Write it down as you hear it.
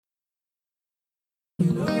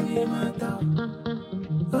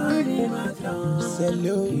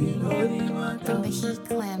From the heat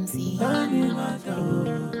clumsy.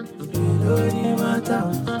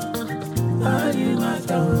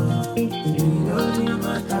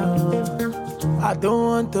 I don't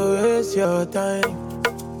want to waste your time.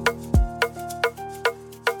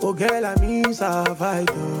 Oh girl, I mean survive.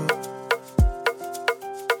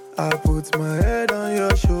 I put my head on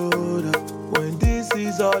your shoulder. When this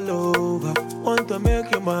is all over, want to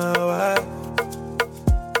make you my wife.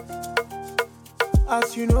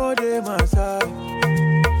 As you know, they my side.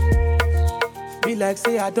 Be like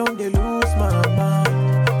say I don't they lose my mind.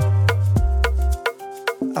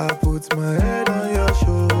 I put my head on your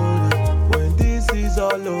shoulder. When this is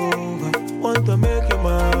all over, want to make you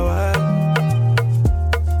my wife.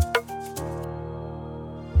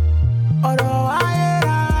 Although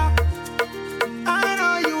I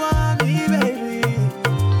know you want me, baby.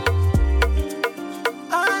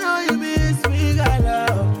 I know you miss me,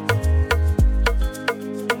 girl.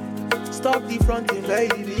 Stop the fronting,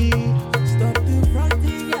 baby. Stop the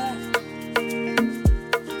fronting, yeah.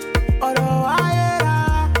 Although I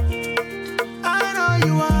know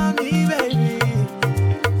you want me, baby.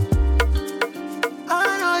 I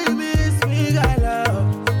know you miss me, girl.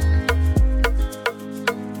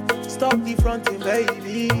 Stop the fronting,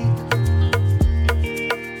 baby.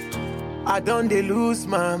 I don't they lose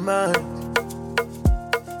my mind.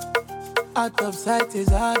 Out of sight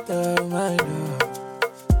is out of mind.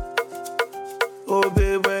 Oh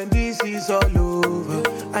babe, when this is all over,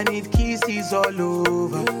 I need kisses all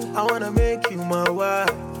over. I wanna make you my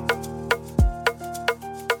wife.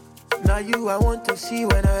 Now you I want to see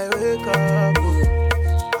when I wake up.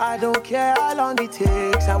 I don't care how long it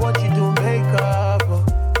takes, I want you to make up.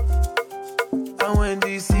 And when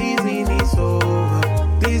this season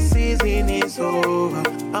is over,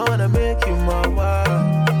 I wanna make you my wife.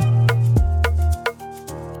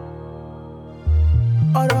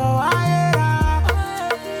 Although I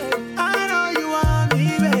know you want me,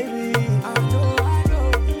 baby.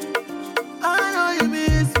 I know you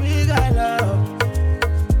miss me, girl.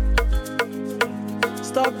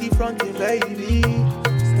 Stop the fronting, baby.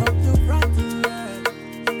 Stop the fronting, yeah.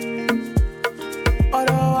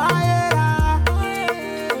 Although I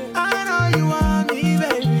know you want me,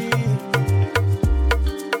 baby.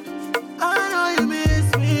 I know you miss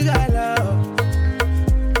me, girl.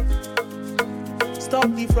 Stop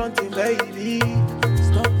the fronting, baby.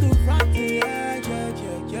 Stop the fronting, yeah.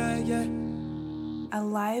 A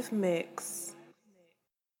live mix.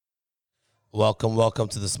 Welcome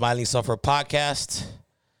to the Smiling Suffer podcast.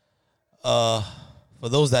 For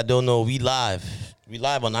those that don't know, we live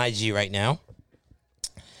on IG right now.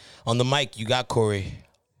 On the mic, you got Corey.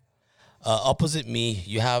 Opposite me,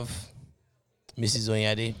 you have Mrs.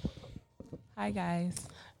 Onyade. Hi, guys.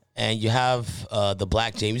 And you have the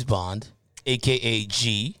Black James Bond, a.k.a.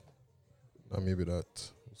 G. Maybe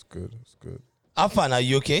that. It's good. I'm fine. Are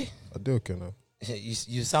you okay? I do okay now.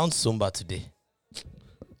 You sound somber today.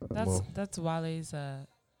 That's Wale's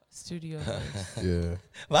studio voice. Yeah.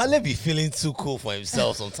 Wale be feeling too cool for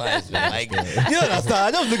himself sometimes, man. Like, you understand?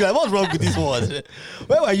 I just look like, what's wrong with this one?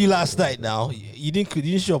 Where were you last night now? You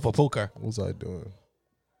didn't show up for poker. What was I doing?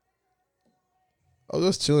 I was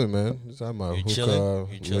just chilling, man. Just had my hookah,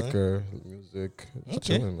 liquor, music. Just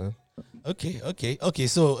chilling, man. Okay.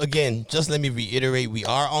 So again, just let me reiterate, we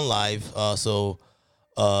are on live. So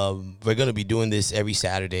we're gonna be doing this every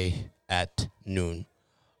Saturday at noon.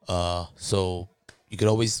 So you can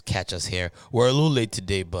always catch us here. We're a little late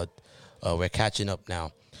today, but we're catching up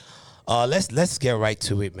now. Let's get right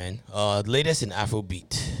to it, man. Latest in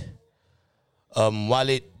Afrobeat.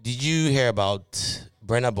 Wale, did you hear about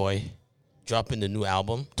Brenna Boy dropping the new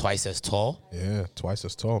album, Twice as Tall? Yeah, Twice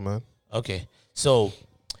as Tall, man. Okay. So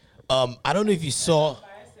I don't know if you saw.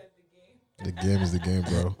 The game is the game,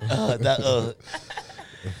 bro.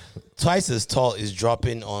 Twice as Tall is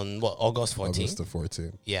dropping on what, August 14th? August the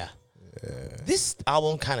 14th. Yeah. This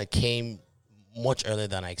album kind of came much earlier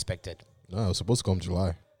than I expected. No, it was supposed to come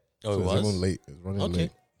July. Oh, So it was? It's running late. It's running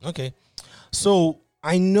late. Okay. So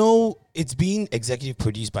I know it's being executive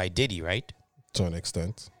produced by Diddy, right? To an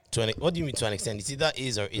extent. What do you mean to an extent? It's either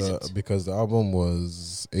is or isn't. Because the album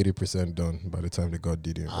was 80% done by the time they got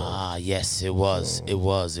Diddy involved. Ah, yes, it was. It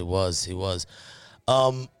was.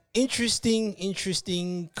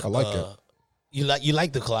 Interesting. I like it. You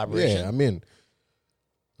like the collaboration? Yeah, I mean,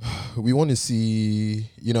 we want to see,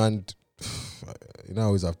 and I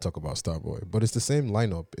always have to talk about Starboy, but it's the same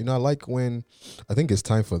lineup. I like when I think it's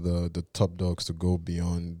time for the top dogs to go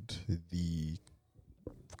beyond the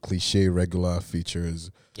cliche regular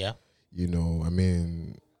features. Yeah. I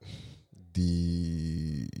mean,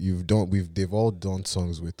 the they've all done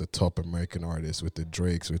songs with the top American artists, with the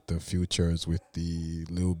Drakes, with the Futures, with the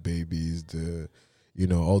Lil Babies, the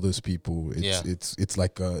all those people. It's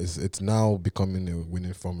like it's now becoming a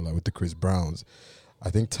winning formula with the Chris Browns. I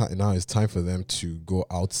think now it's time for them to go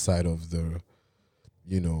outside of the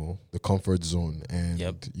the comfort zone, and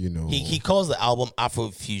he calls the album Afro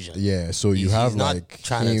Fusion. Yeah, so you have like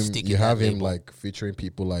trying to stick you have him label. like featuring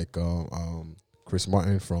people like Chris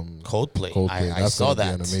Martin from Coldplay. That's I saw gonna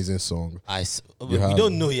that. be an amazing song. We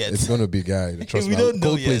don't know yet. It's gonna be guy. Trust We me. don't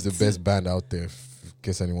know Coldplay is yet. the best band out there, in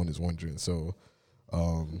case anyone is wondering. So,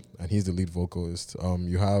 and he's the lead vocalist.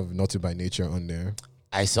 You have Naughty by Nature on there.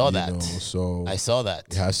 I saw that. I saw that.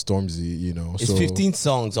 It has Stormzy. It's 15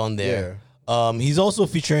 songs on there. He's also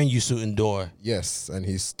featuring Yusu Ndor. Yes, and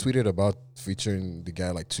he's tweeted about featuring the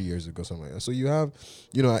guy like 2 years ago, something like that. So you have,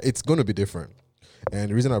 it's going to be different.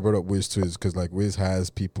 And the reason I brought up Wiz too is because like Wiz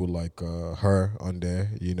has people like her on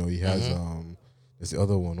there. He has there's the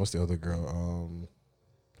other one. What's the other girl?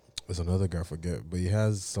 There's another girl, I forget, but he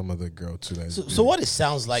has some other girl too. So what it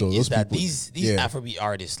sounds like is that people, these Afrobeat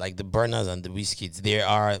artists like the Burners and the Wizkids, they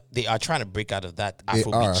are trying to break out of that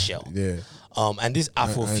Afrobeat shell. Yeah. And this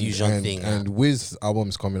Afro fusion thing. And Wiz album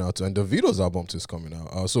is coming out too, and Davido's album too is coming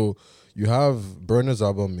out. So you have Burner's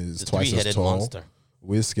album is The twice as tall. Monster.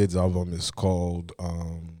 Wizkid's album is called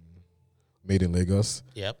Made in Lagos.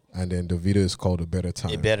 Yep. And then Davido is called A Better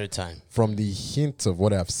Time. A Better Time. From the hint of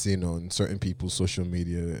what I've seen on certain people's social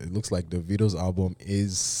media, it looks like Davido's album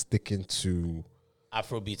is sticking to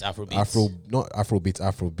Afrobeats. Not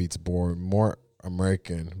Afrobeats, but more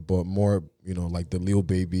American, but more, like the Lil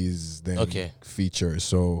Babies than features.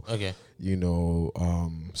 So,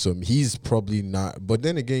 so he's probably not, but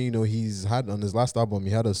then again, he's had on his last album, he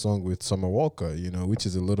had a song with Summer Walker, which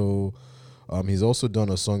is a little, he's also done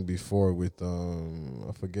a song before with,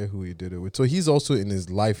 I forget who he did it with. So he's also in his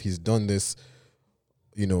life, he's done this,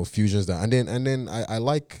 fusions that, and then I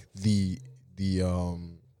like the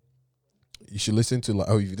you should listen to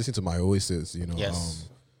if you listen to My Oasis, Yes.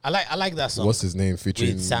 I like that song. What's his name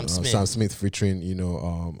featuring Sam Smith. Sam Smith featuring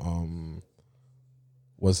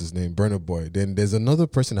what's his name, Burna Boy. Then there's another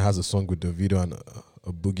person that has a song with Davido and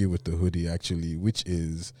a Boogie with the Hoodie actually, which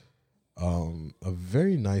is a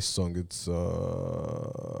very nice song. It's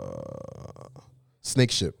Snake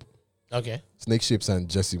Ship. Okay. Snake Ships and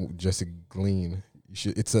Jesse Glean.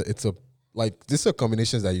 It's a like these are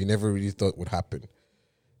combinations that you never really thought would happen.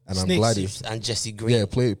 And Snake I'm glad Ships and Jesse Green. Yeah,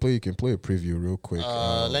 play. You can play a preview real quick.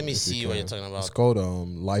 Let me if see you what can. you're talking about. It's called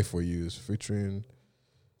 "Life for You." It's featuring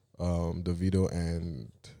Davido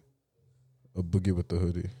and a Boogie with the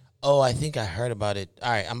Hoodie. Oh, I think I heard about it.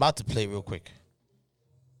 All right, I'm about to play real quick.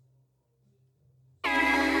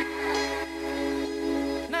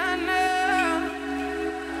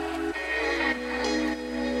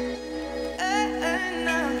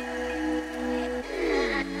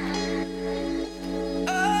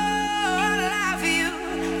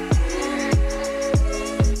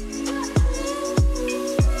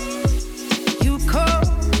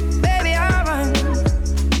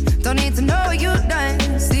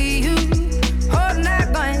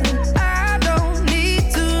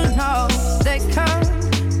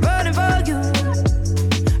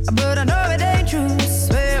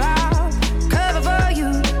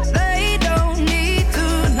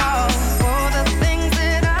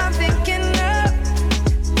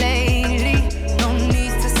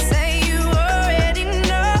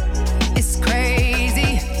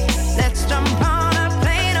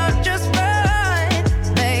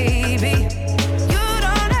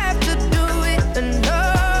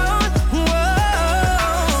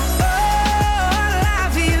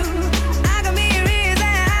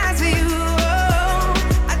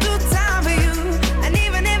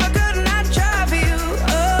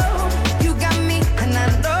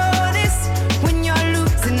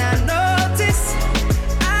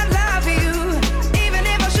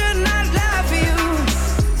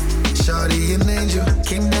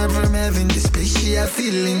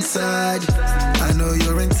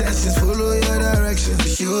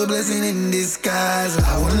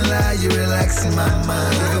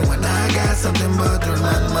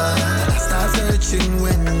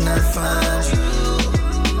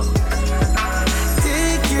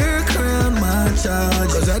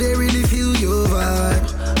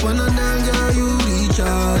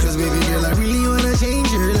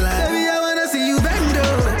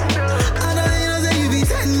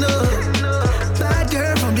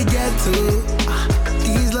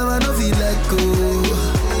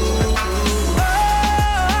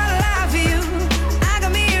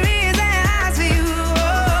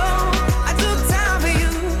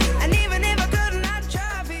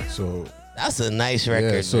 That's a nice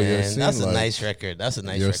record, so you're man. seeing, That's a like, nice record. That's a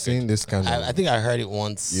nice You're record. seeing this kind of, I think I heard it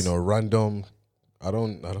once. random. I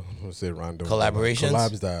don't want to say random Collaborations?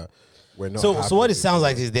 collabs that were not. So what it happening sounds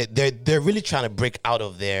like before. is that they're really trying to break out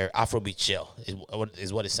of their Afrobeat shell.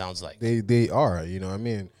 Is what it sounds like. They are. I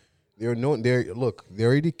mean, they're known. They're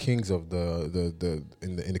already kings of the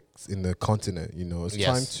in the continent. It's Yes.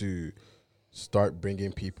 time to start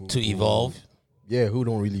bringing people To who- evolve. Yeah, who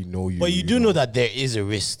don't really know you. But you do know that there is a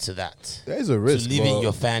risk to that. there is a risk to leaving but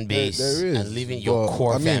your fan base there is, and leaving your but,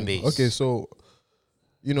 core I mean, fan base. Okay, so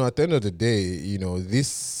at the end of the day,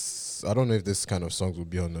 this I don't know if this kind of songs would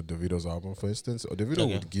be on the Davido's album, for instance. Or Davido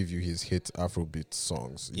Okay. would give you his hit Afrobeat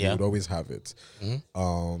songs. Yeah. You would always have it.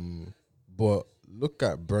 But look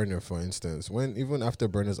at Burner, for instance. Even after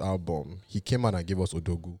Burner's album, he came out and gave us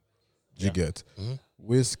Odogu. Do you get?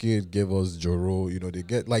 Wizkid gave us Joro.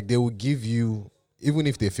 They will give you, even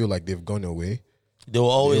if they feel like they've gone away, They will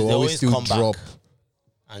always still come drop back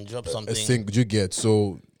and drop a something. thing. Do you get?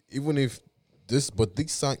 So even if these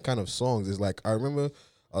kind of songs is like, I remember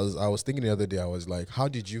I was thinking the other day, I was like, how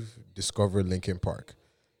did you discover Linkin Park?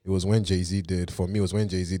 It was when Jay-Z did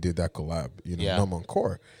that collab, Yeah. Numb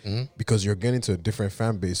Encore, because you're getting to a different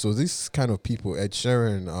fan base. So this kind of people, Ed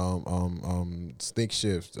Sheeran, Snake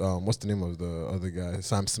Shift, what's the name of the other guy,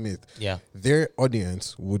 Sam Smith, Yeah. their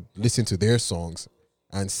audience would listen to their songs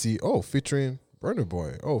and see, featuring Burna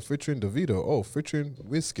Boy, featuring Davido, featuring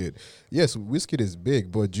Wizkid. Yes, Wizkid is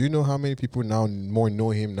big, but do you know how many people now more know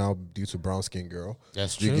him now due to Brown Skin Girl?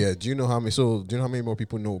 That's Do you true. get? Do you know how many? So do you know how many more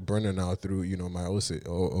people know Burna now through my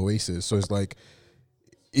Oasis? So it's like,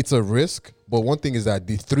 it's a risk, but one thing is that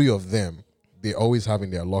the three of them, they always have in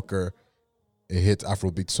their locker a hit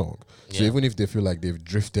Afrobeat song. So Yeah. even if they feel like they've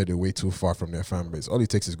drifted away too far from their fan base, all it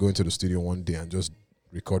takes is go into the studio one day and just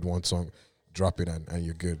record one song, drop it, and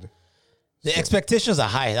you're good. The expectations are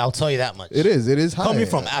high. I'll tell you that much. It is high. Coming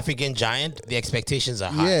from African Giant, the expectations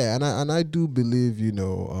are high. Yeah, and I do believe,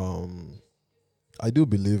 I do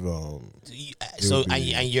believe So it'll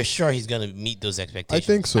be- and you're sure he's gonna meet those I expectations?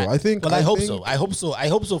 think so. I think Well, I hope think- so. I hope so. I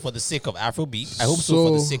hope so for the sake of Afrobeat. I hope so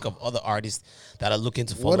for the So- sake of other artists that are looking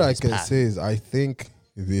to follow What I his can path. say is I think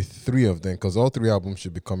the three of them, because all three albums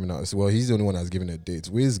should be coming out. So, well, he's the only one that's given a date.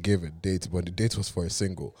 Wiz gave a date, but the date was for a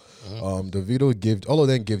single. Davido gave, all of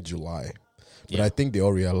them gave July. But Yeah. I think they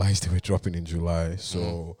all realized they were dropping in July.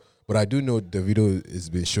 So, but I do know Davido has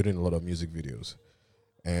been shooting a lot of music videos.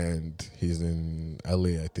 And he's in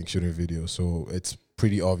LA, I think, shooting videos. So it's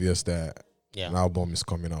pretty obvious that Yeah. an album is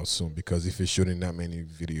coming out soon, because if he's shooting that many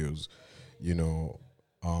videos,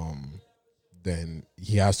 then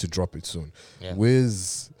he has to drop it soon. Yeah.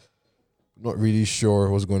 Wiz, not really sure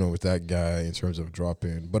what's going on with that guy in terms of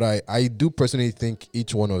dropping, but I do personally think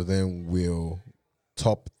each one of them will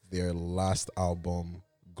top their last album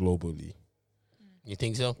globally. You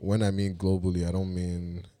think so? When I mean globally, I don't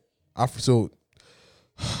mean Afrobeat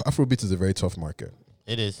is a very tough market.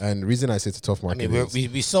 It is. And the reason I say it's a tough I market mean, is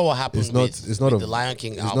we saw what happened it's not with the Lion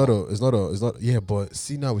King album. yeah, but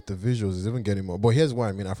see now with the visuals, it's even getting more. But here's why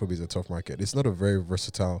I mean Afrobeat is a tough market. It's not a very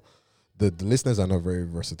versatile. The listeners are not very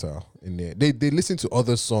versatile in there. They listen to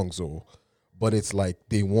other songs though, but it's like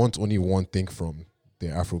they want only one thing from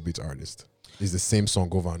their Afrobeat artist. It's the same song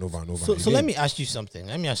over and over and over. So and let again. me ask you something.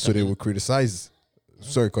 Let me ask So you they something. will criticize.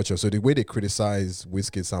 Sorry, Kocha. So the way they criticize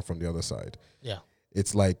Wizkid sound from the other side, Yeah.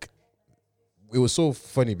 it's like, it was so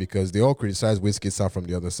funny because they all criticized Wizkid sound from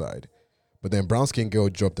the other side, but then Brown Skin Girl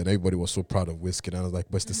dropped and everybody was so proud of Wizkid, and I was like,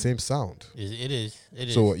 but it's the same sound. It is.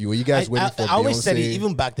 So were you guys waiting for I always said it, Beyonce?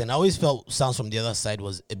 even back then. I always felt Sounds from the Other Side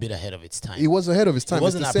was a bit ahead of its time. It was ahead of its time. It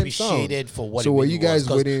wasn't It's the same sound. appreciated for what so it were really you guys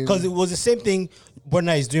was. waiting? Because it was the same thing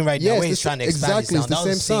Burna is doing right now, Yes, where he's trying to expand exactly, his it's sound. the That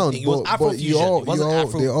was same the sound. thing. It was but Afrofusion. It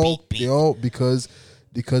wasn't they Afrobeat. all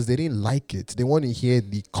because they didn't like it. They want to hear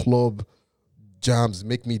the club jams,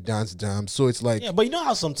 make me dance jams. So it's like, Yeah, but you know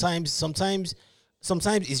how sometimes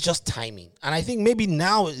it's just timing, and I think maybe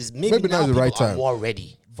now is now is the people right are time. more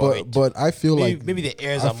ready for it. but I feel like Maybe the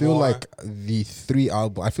airs I are feel more. like the three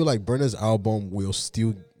album. I feel like Burna's album will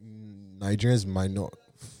still, Nigerians might not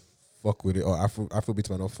fuck with it, or Afrobeats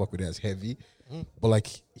might not fuck with it as heavy. But like,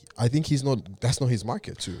 I think that's not his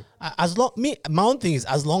market too. My own thing is,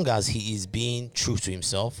 as long as he is being true to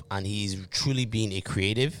himself and he's truly being a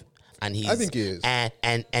creative, and he's I think he is.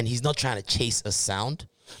 and he's not trying to chase a sound.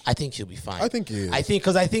 I think he'll be fine. I think he is. I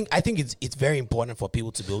think it's very important for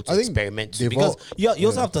people to be able to I think experiment too, they've because all- you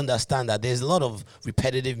also have to understand that there's a lot of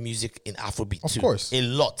repetitive music in Afrobeat Of too. course. A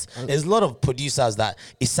lot. There's a lot of producers that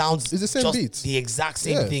it sounds It's the same just beats. the exact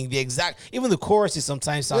same Yeah. thing. The exact, even the choruses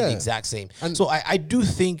sometimes sound the Yeah. exact same. And- So I do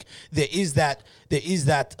think there is that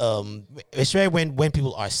especially when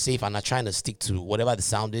people are safe and are trying to stick to whatever the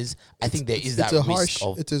sound is. I think there is that it's a risk harsh.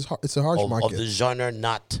 of It's a harsh of market. the genre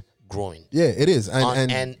not growing. Yeah, it is.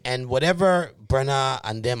 And whatever Brenner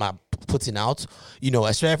and them are putting out,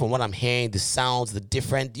 especially from what I'm hearing, the sounds, the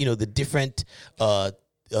different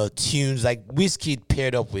tunes, like Wizkid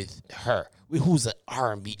paired up with her, who's an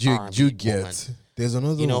R&B you woman. get. There's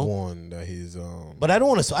another one that he's. But I don't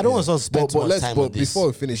want to spend too much time on this. Before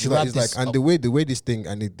we finish, should it's wrap like this and up. the way this thing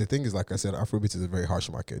and the thing is, like I said, Afrobeat is a very harsh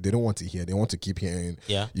market. They don't want to hear. They want to keep hearing.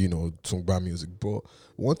 Yeah. Tungba music. But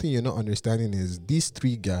one thing you're not understanding is these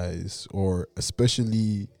three guys, or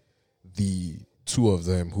especially the two of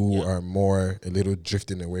them who are more a little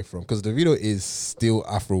drifting away from, because the video is still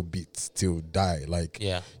Afrobeat till die. Like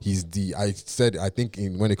he's I think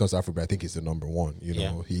when it comes to Afrobeat, I think he's the number one.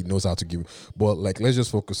 He knows how to give. But like, let's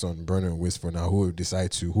just focus on Burner and Wiz for now, who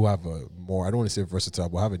decide who have a more, I don't want to say versatile,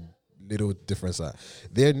 but have a little different side.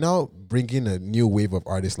 They're now bringing a new wave of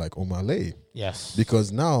artists like Omale. Yes.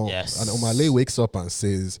 Because now, and Omale wakes up and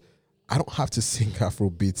says, I don't have to sing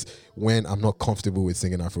Afrobeats when I'm not comfortable with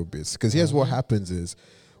singing Afrobeats. Because here's what happens is,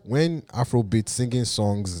 when Afrobeat singing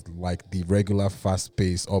songs like the regular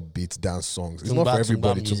fast-paced, upbeat dance songs, it's not for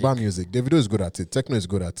everybody. Tumba music. Davido is good at it. Techno is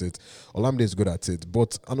good at it. Olamide is good at it.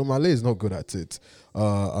 But Anomale is not good at it.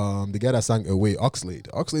 The guy that sang Away,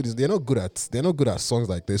 Oxlade they're not good at songs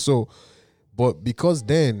like this. So, but because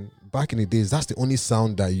then back in the days, that's the only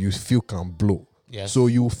sound that you feel can blow. Yes. So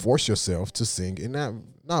you force yourself to sing in that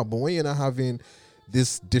now. But when you're not having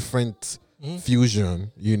this different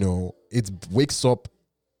fusion, it wakes up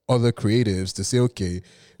other creatives to say, okay,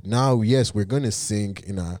 now yes, we're gonna sing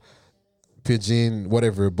in a pidgin,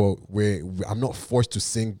 whatever, but I'm not forced to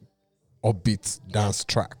sing upbeat dance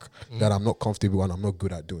track that I'm not comfortable and I'm not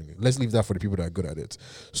good at doing it. Let's leave that for the people that are good at it.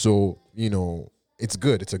 So, it's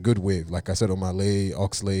good. It's a good wave. Like I said, Omale,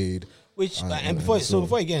 Oxlade.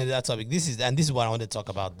 Before you get into that topic, this is what I want to talk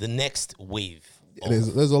about. The next wave. There's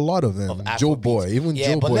a lot of them. Joe Boy,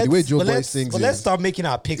 Joe Boy, the way Joe Boy sings. But let's start making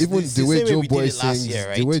our picks. Even the way Joe Boy sings,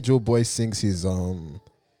 right? The way Joe Boy sings his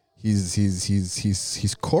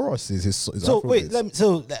choruses. His so wait,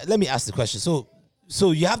 let me ask the question.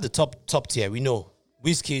 So you have the top tier. We know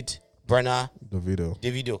Wizkid, Burna,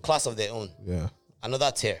 Davido, class of their own. Yeah.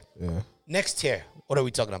 Another tier. Yeah. Next tier. What are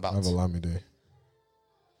we talking about? I have Olamide.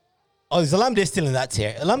 Oh, is Olamide still in that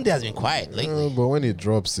tier? Olamide has been quiet lately. But when he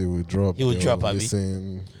drops, he will drop. He will drop, Abi.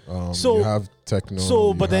 Listen, you have Techno.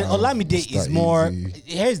 So, but then Olamide Mr. is more. Easy.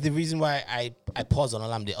 Here's the reason why I pause on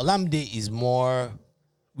Olamide. Olamide is more.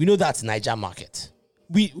 We know that's Niger market.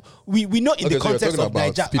 We know in the context of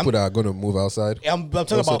Niger. People that are going to move outside. I'm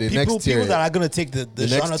talking about people that are going to take the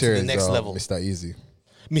genre to the next level. Mr. Easy.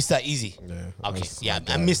 Mr. Easy. Yeah. Okay. Yeah.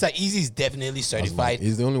 And Mr. Easy is definitely certified.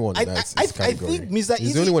 He's the only one in his category. I think Mr. Easy.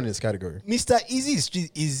 He's the only one in his category. Mr. Easy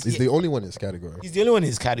is the only one in his category. He's the only one in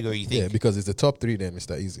his category, you think? Yeah, because it's the top three then,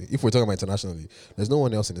 Mr. Easy. If we're talking about internationally, there's no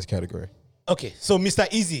one else in this category. Okay. So Mr.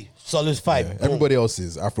 Easy, solidified. Yeah, everybody else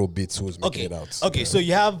is Afrobeats who's making it out. Okay. Yeah. So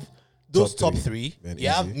you have those top three. Then You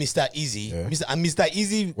have Easy. Mr. Easy. Yeah. Mr.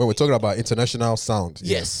 Easy. When we're talking about international sound.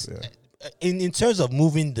 Yes. Yeah. In terms of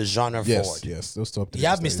moving the genre forward. Yes, those top three. You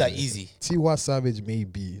have Mr. Easy. Tiwa Savage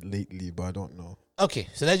maybe lately, but I don't know. Okay,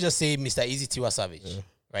 so let's just say Mr. Easy, Tiwa Savage,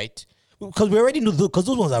 right? Because we already know because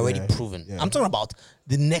those ones are already proven. Yeah. I'm talking about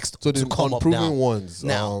the next So the to come up unproven now. ones.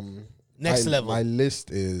 Now, next level. My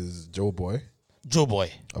list is Joe Boy. Joe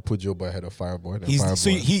Boy. I put Joe Boy ahead of Fireboy.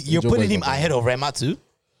 You're putting him ahead of Rema too.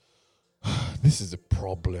 This is a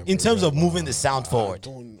problem in terms of moving the sound forward.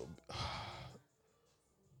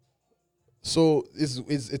 So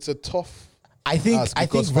it's a tough. I think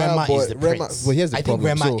Rema is the prince. But here's the I problem.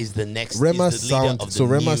 think Rema So is the next. Rema's is the leader sound. of the So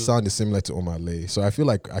Rema's new- sound is similar to Omale. So I feel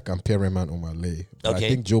like I can pair Rema and Omale. But Okay. I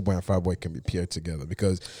think Joe Boy and Fireboy can be paired together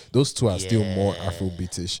because those two are still more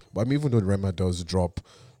Afrobeatish. But I mean, even though Rema does drop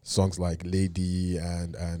songs like Lady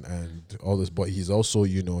and all this, but he's also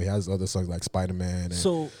he has other songs like Spider-Man.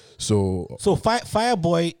 So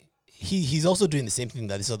Fireboy, he's also doing the same thing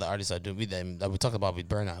that these other artists are doing with them that we talked about with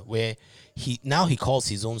Burna, where he calls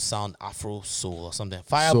his own sound Afro Soul or something.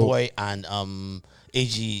 Fireboy and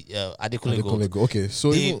AG Adekunle Gold. Okay,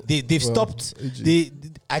 so they've stopped. AG.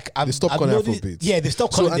 They stopped calling Afrobeats. Yeah, they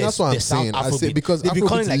stopped calling and that's what I'm saying. I say because they've been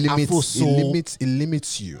calling Afrobeats like Afro Soul. it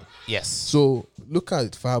limits you. Yes. So look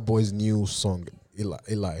at Fireboy's new song.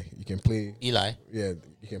 Eli. You can play. Eli. Yeah,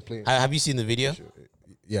 you can play. Have you seen the video?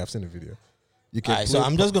 Yeah, I've seen the video. You can. Alright, so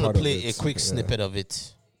I'm just gonna part of play a it. quick Yeah. snippet of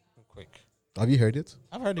it. Quick. Have you heard it?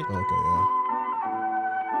 I've heard it. Oh, okay,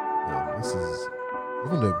 yeah. This is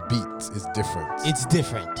even the beat is different. It's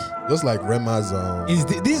different. Just like Rema's.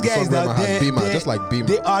 These guys Rema that has Beamer, just like Beamer.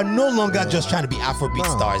 they are no longer just trying to be Afrobeat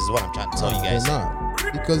Nah. stars. Is what I'm trying to tell you guys. They're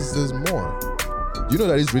not, because there's more. You know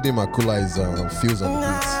that this Rhythm Makula is feels on the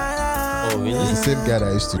beats. Oh really? It's the same guy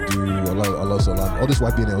that used to do a lot all these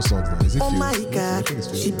YBNL songs now. Is it Oh Fuse? my I God, think it's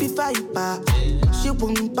Fuse. she be fighter. She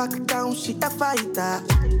won't back down, she a fighter.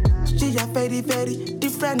 She a very, very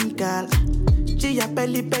different girl. She a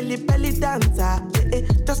belly dancer.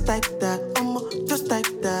 Just like that, just like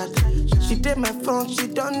that. She did my front, she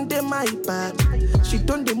done the my back. She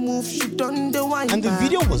done the move, she done the wine. And the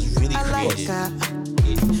video was really I like creative.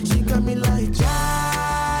 her. She got me like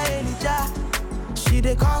Elijah. She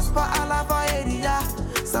the cause for all of our area.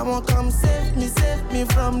 Someone come save me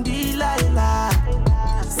from Delilah.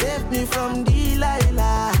 Save me from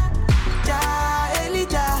Delilah.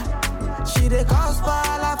 Elijah. She the cause for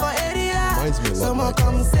all of our area. Reminds me a lot Someone like,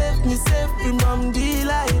 come save me from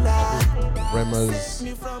Delilah. Rema's.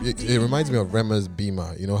 It reminds me of Rema's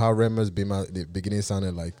Beamer. You know how Rema's Beamer the beginning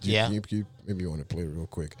sounded like. Yeah. Maybe you want to play it real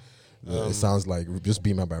quick. It sounds like just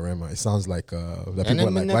Beamer by Rema. It sounds like the people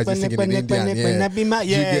are like, why is he singing in Indian?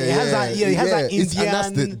 It has that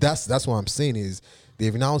Indian. That's what I'm saying is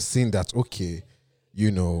they've now seen that, okay,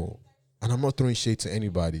 you know, and I'm not throwing shade to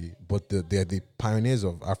anybody, but they're the pioneers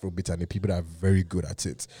of Afrobeat and the people that are very good at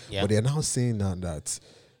it. Yeah. But they're now saying that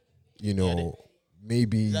you know,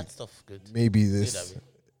 maybe That stuff good. maybe this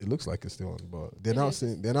it looks like it's still on, but they're now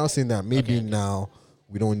saying that maybe now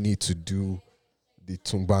we don't need to do the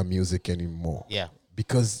Tumba music anymore. Yeah.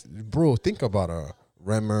 Because bro, think about a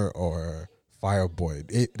Rema or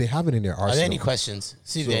Fireboy. They have it in their arsenal. Are there any questions?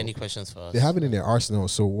 See if there are any questions for us. They have it in their arsenal.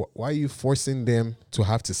 So why are you forcing them to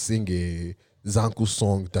have to sing a Zanku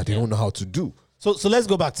song that they don't know how to do? So let's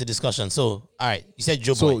go back to discussion. So all right, you said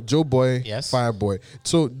Joe So Boy. Joe Boy, Yes. Fireboy.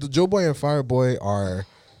 So the Joe Boy and Fireboy are.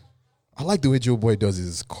 I like the way Joe Boy does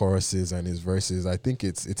his choruses and his verses. I think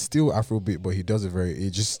it's still Afrobeat, but he does it very.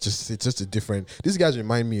 It's just a different. These guys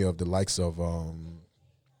remind me of the likes of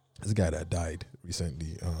this guy that died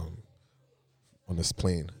recently on this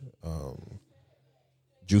plane.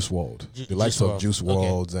 Juice WRLD, the likes Juice of WRLD, Juice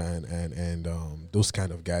okay. WRLD and those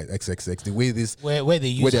kind of guys, XXX. The way this Where they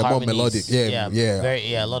use where they're more harmonies. melodic,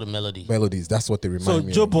 yeah, a lot of melody. melodies. That's what they remind So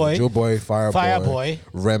me Joe of. Boy, Fireboy,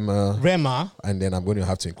 Rema, Rema. and then I'm going to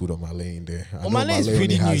have to include Omale in there. I know Omale is Omale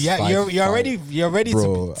pretty only new. has Yeah, you're ready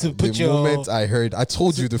Bro, to put the your. moment I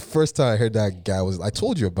told you the first time I heard that guy I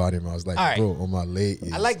told you about him. I was like, All right. bro, Omale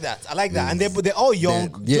is. I like that. And they're all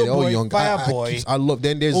young. Yeah, Joe they're all Boy, young. Fireboy. I love.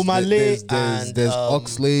 Then there's Omale there's and,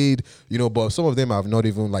 Oxlade, you know, but some of them have not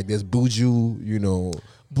even like there's Buju, you know.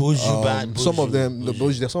 Buju band. Some of them,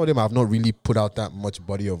 some of them have not really put out that much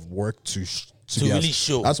body of work to really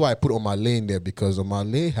show. That's why I put Omale in there, because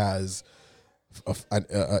Omale has an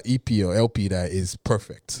EP or LP that is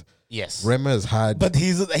perfect. Yes. Rema has had, But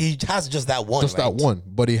he has just that one. just right? that one,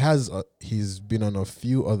 but he's been on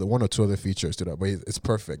one or two other features to that, but it's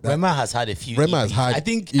perfect. Rema has had a few. Rema EPs. has had I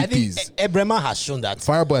think EPs. Rema has shown that.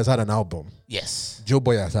 Fireboy has had an album. Yes. Joe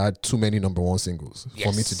Boy has had too many number one singles for me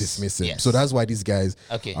Yes. to dismiss him. Yes. So that's why these guys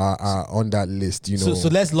Okay. are on that list. You know. So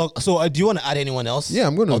let's log. So do you want to add anyone else? Yeah,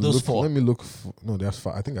 I'm gonna Or those look. four. Let me look. No, there's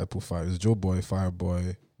five. I think I put five. It's Joe Boy,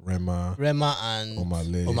 Fireboy, Rema. and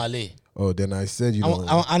Omale. Oh, then I said, you know.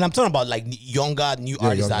 And I'm talking about like younger, new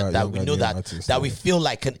artists that we know new that artists, we feel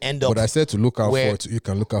like can end up. But I said to look out where- for. You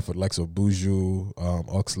can look out for the likes of Buju,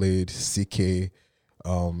 Oxlade, CK.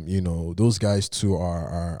 You know, those guys too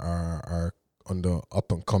are on the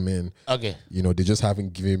up and coming. Okay. You know, they just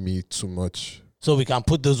haven't given me too much. So we can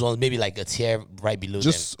put those ones maybe like a tier right below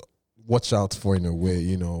Just watch out for, in a way,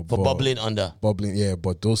 you know. for but- bubbling under. Bubbling, yeah.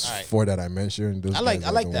 But those All right. four that I mentioned, those I like guys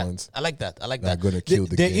are the that. ones I like that. that are gonna kill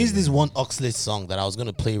the There game, is this man. one Oxlade song that I was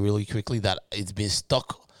gonna play really quickly that it's been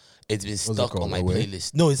stuck. It's been it stuck on called? my Away?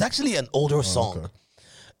 playlist. No, it's actually an older song. okay.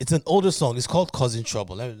 It's an older song. It's called Cousin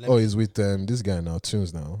Trouble. Let me- Oh, he's with this guy now,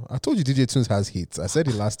 Tunes now. I told you DJ Tunes has hits. I said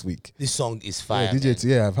it last week. This song is fire. Yeah, DJ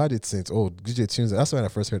man. yeah, I've had it since. Oh, DJ Tunes. That's when I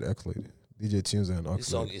first heard Oxlade. DJ Tunes and This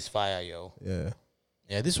song Oxlade. is fire, yo. Yeah,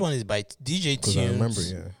 Yeah, this one is by DJ because I Tunes. remember.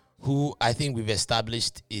 Yeah, Who I think we've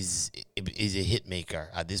established is a hit maker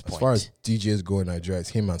at this as point. far as DJs go in Nigeria, it's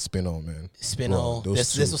him and Spinall, man. Spinall. Bro,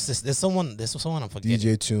 those There's someone I'm forgetting.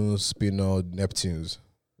 DJ Tunes, Spinall, Neptunes.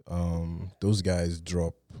 Those guys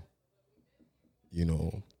drop. You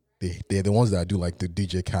know, they're the ones that do like the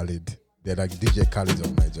DJ Khaled. They're like DJ Khaled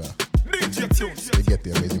of Nigeria. They get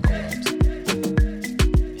the amazing collabs.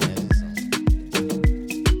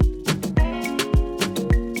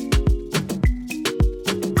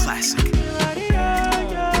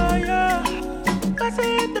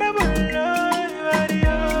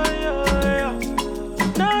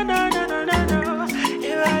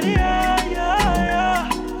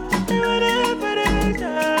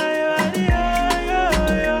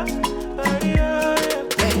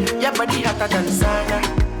 Body hotter than sauna.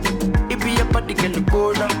 It be your body get the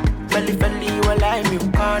bola. Belly while I'm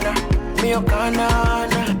Yukana. Me Yukana.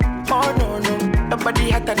 Oh no. Your body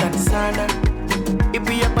hotter than sauna. It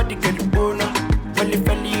be your body get the bola.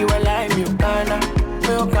 Belly while I'm Yukana. Me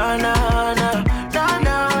Yukana. No,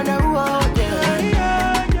 oh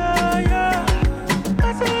yeah. I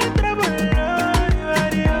say trouble.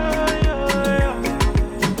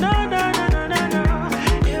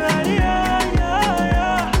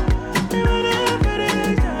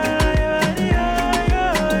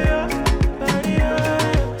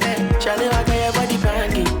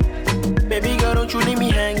 Don't you leave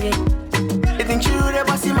me hanging. They think you the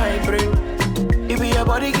boss in my brain. If your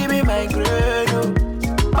body give me my grade,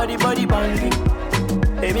 body banging.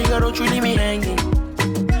 Baby girl, don't you leave me hanging.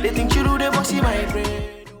 They think you do the boss in my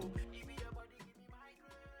brain.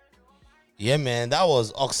 Yeah, man, that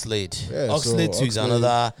was Oxlade. Yeah, Oxlade 2 is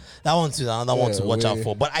another. That one too is another one to watch out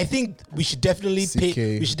for. But I think we should definitely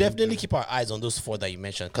We should definitely keep our eyes on those four that you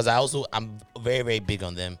mentioned, because I'm very, very big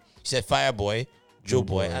on them. You said Fireboy, Joe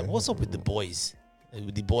Boy. And what's up with the boys?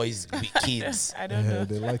 With the boys, with kids. I don't know.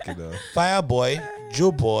 They like it though. Fireboy,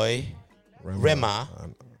 Joe Boy, Rema,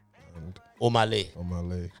 and Omale.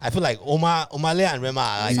 I feel like Omale and Rema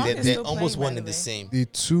are like they're almost one and the same. The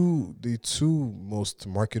two most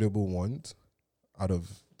marketable ones out of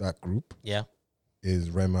that group, is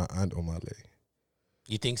Rema and Omale.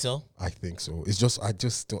 You think so? I think so. It's just I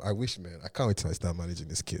wish, man. I can't wait till I start managing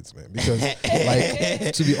these kids, man. Because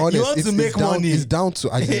like, to be honest, you want to make money. It's down to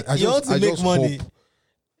I just money.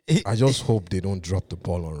 I just hope they don't drop the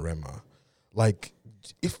ball on Rema. Like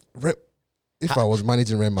if I was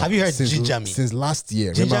managing Rema, have you heard since last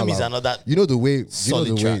year? Ginger is another. You know the way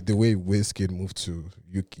Wizkid moved to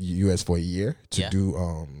US for a year to do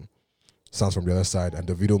Sounds from the Other Side, and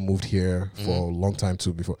Davido moved here for a long time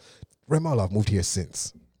too. Before Rema will have moved here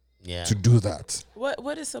since. To do that.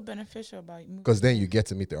 What is so beneficial about moving? Because then you get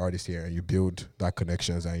to meet the artist here and you build that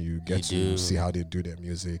connections and you get to see how they do their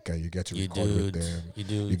music and you get to record with them.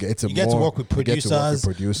 You get to work with producers.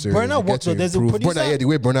 Burna worked on. There's a producer. The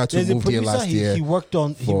way Burna moved here last year. He worked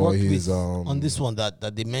on his on this one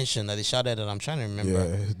that they mentioned that they shouted at. I'm trying to remember.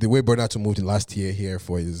 Yeah, the way Burna moved in last year here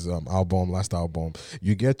for his last album.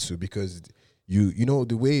 You get to, because you know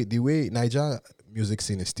the way Niger music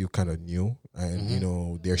scene is still kind of new, and you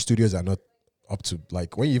know their studios are not up to,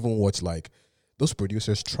 like, when you even watch, like, those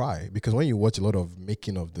producers try, because when you watch a lot of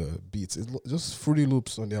making of the beats, it's just Fruity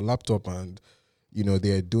Loops on their laptop, and you know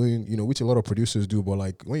they're doing, you know, which a lot of producers do, but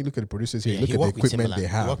like when you look at the producers here, look at the equipment they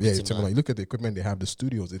have. Timbaland. Look at the equipment they have, the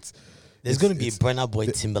studios. There's going to be a Burna Boy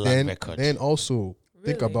Timbaland record. Then also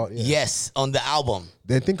think about yes, on the album.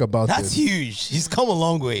 Then think about that's huge. He's come a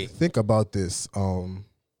long way. Think about this.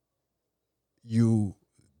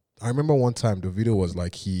 I remember one time the video was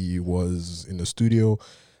like he was in the studio,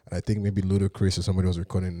 and I think maybe Ludacris or somebody was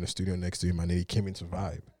recording in the studio next to him, and then he came into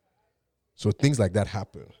vibe. So things like that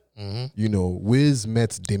happen. You know, Wiz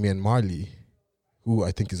met Damian Marley, who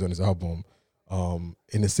I think is on his album,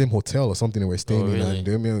 in the same hotel or something they were staying in. And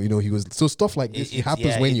Damian, you know, he was, so stuff like this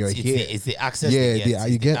happens when you're here. It's the access.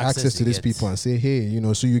 You get access to these people and say, hey, you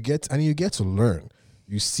know, so you get to learn.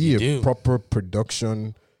 You see a proper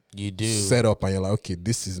production. You do set up, and you're like, okay,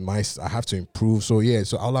 this is I have to improve. So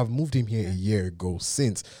so I'll have moved him here a year ago,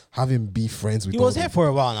 since having be friends with. He was here for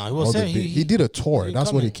a while now. He was here. He did a tour.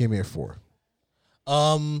 That's what he came here for.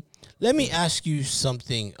 Let me ask you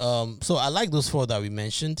something. So I like those four that we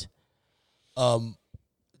mentioned.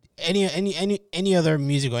 Any other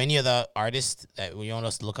music or any other artist that you want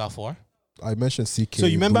us to look out for? I mentioned CK. So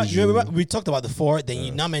you remember we talked about the four. Then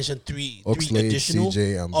you now mentioned three additional.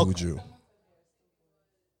 CJ and Buju.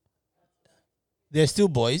 They're still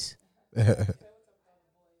boys.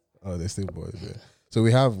 Oh, they're still boys. Yeah. So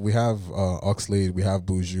we have Oxlade, we have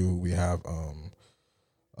Buju, we have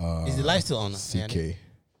is the light still on? CK.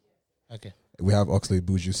 Okay. We have Oxlade,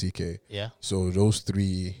 Buju, CK. Yeah. So those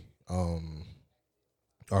three are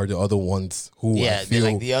the other ones who I feel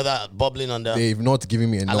they're like the other bubbling on the. They've not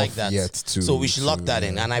given me enough like that. yet to. So we should lock that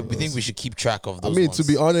in, and I think we should keep track of those. To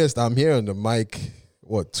be honest, I'm here on the mic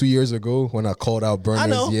what 2 years ago when I called out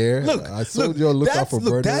Burner's year. I told you look out for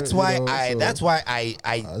Burner. That's why I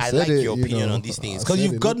like your opinion on these things because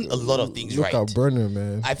you've gotten a lot of things right. Look out Burner,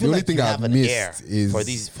 man. I feel the only like thing you I've have an air missed is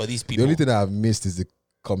for these people. The only thing I've missed is the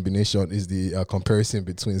combination is the comparison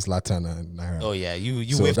between Zlatan and Naira. Oh yeah, you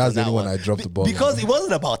so whiffed that's on the that only one. one I dropped the ball because on. it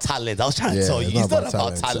wasn't about talent. I was trying to tell you, it's not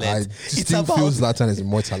about talent. I It's still about feel Zlatan is a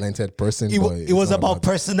more talented person. it was about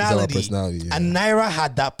personality. Yeah. And Naira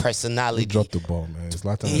had that personality. He dropped the ball, man.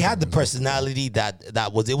 Zlatan he had the personality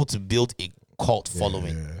that was able to build a cult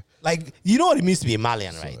following. Like, you know what it means to be a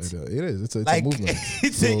Malian, right? It is. It's like, a movement.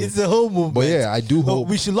 It's a whole movement. But yeah, I do hope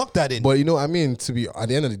we should lock that in. But I mean, to be at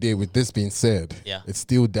the end of the day, with this being said, yeah, it's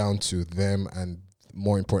still down to them and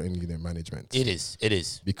more importantly, their management. It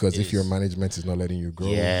is. Because if your management is not letting you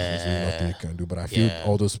grow, there's really nothing you can do. But I feel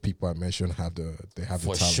all those people I mentioned have the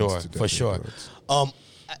talent. For sure.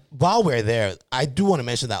 While we're there, I do want to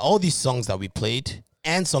mention that all these songs that we played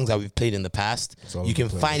and songs that we've played in the past, you can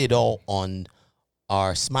find it all on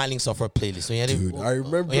our Smiling Software playlist. So Dude, I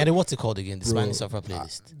remember. What's it called again? The Smiling Software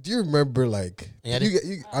playlist. Do you remember,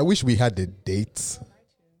 I wish we had the dates.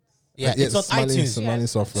 Yeah, it's on iTunes. Smiling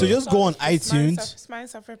Software. So just go on iTunes. Smiling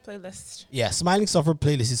Software playlist. Yeah, Smiling Software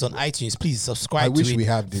playlist is on iTunes. Please subscribe to it. I wish we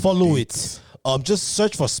have the follow dates. it. Just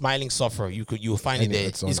search for Smiling Software. You'll find it there.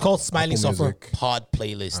 It's called Smiling Software Pod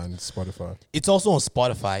Playlist and Spotify. It's also on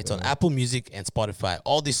Spotify. It's on Apple Music and Spotify.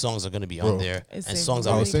 All these songs are going to be on there, and songs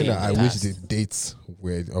I are. was saying that I wish the dates of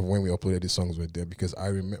when we uploaded the songs were there because I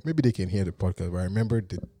remember. Maybe they can hear the podcast, but I remember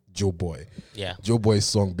the Joe Boy. Yeah, Joe Boy's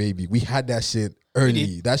song "Baby." We had that shit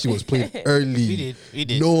early. That shit was played early. We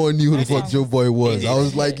did. No one knew who the fuck Joe Boy was. I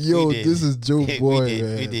was like, yo, this is Joe Boy.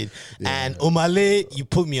 We did. Yeah. And Omale, you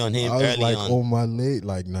put me on him early on. Omale,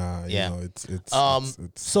 like, nah, it's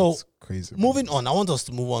crazy. Moving on, I want us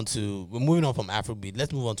to move on to, we're moving on from Afrobeat.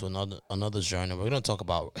 Let's move on to another genre. We're going to talk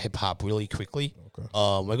about hip hop really quickly. Okay.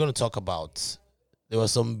 We're going to talk about, there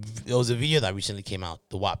was a video that recently came out,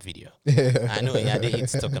 the WAP video. I know Yade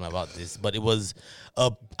hates talking about this, but it was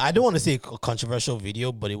I don't want to say a controversial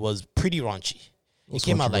video, but it was pretty raunchy. It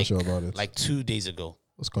came out like 2 days ago.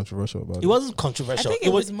 What's controversial about it? It wasn't controversial. I think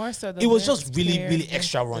it was more so it was just really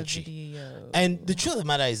extra raunchy. And the truth of the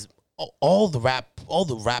matter is all the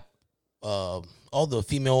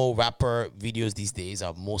female rapper videos these days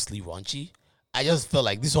are mostly raunchy. I just felt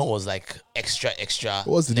like this one was like extra.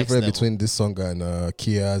 What's the difference between this song and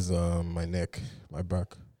Kia's My Neck, My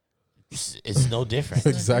Back? It's no different.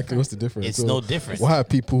 Exactly. What's the difference? It's no different. Why are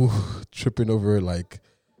people tripping over like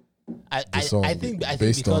the song? I think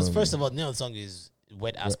because first of all, the name of the song is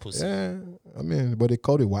Wet Ass Pussy. Yeah, I mean, but they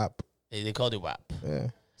called it WAP. They called it WAP.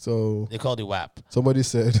 Yeah. So they called it WAP. Somebody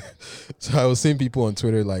said, so I was seeing people on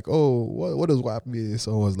Twitter like, oh, what does WAP mean?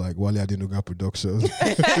 Someone was like, Wale Adenuga Productions.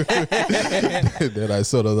 Then I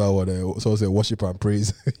saw the other one. Someone said worship and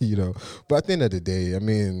praise, But at the end of the day, I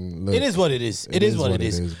mean, look, it is what it is. It is what it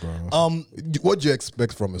is, bro. What do you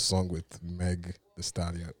expect from a song with Meg Thee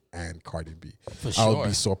Stallion and Cardi B? For sure. I would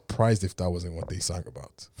be surprised if that wasn't what they sang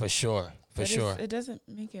about. For sure. For sure. It doesn't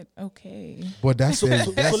make it okay. But that's so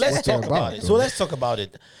let's talk about it. So let's talk about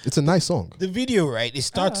it. It's a nice song. The video, right? It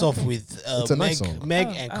starts off with Meg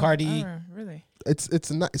and Cardi. Really?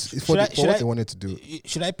 It's nice for what they wanted to do.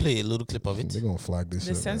 Should I play a little clip of it? They're gonna flag this.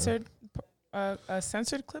 The censored, a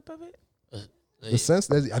censored clip of it. There's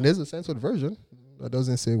a censored version that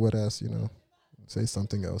doesn't say what ass. Say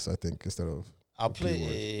something else. I think instead of. I'll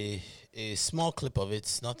play a small clip of it.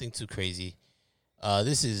 It's nothing too crazy.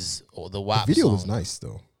 This is the WAP The video song. was nice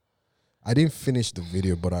though. I didn't finish the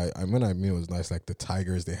video, but I mean it was nice. Like the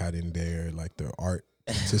tigers they had in there, like the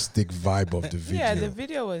artistic vibe of the video. Yeah, the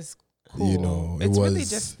video was cool. It was really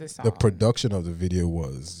just the song. The production of the video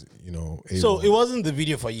was, So it wasn't the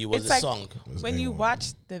video for you. It was the song. When you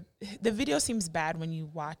watch the video seems bad when you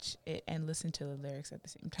watch it and listen to the lyrics at the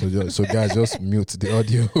same time. So guys, just mute the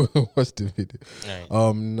audio. Watch the video. Right.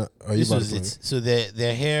 This was it. So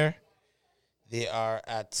their hair. They are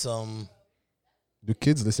at some. Do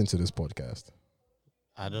kids listen to this podcast?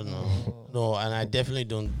 I don't know. No, and I definitely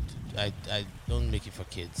don't. I don't make it for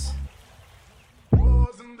kids.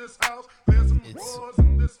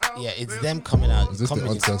 It's them coming out. Is this coming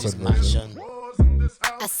the uncensored into this version?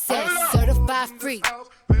 I said certified free,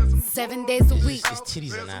 7 days a week. His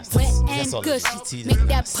titties are nasty. Wet That's all and it is. gushy, His titties make are that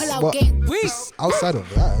nasty. pull out But game weak. outside of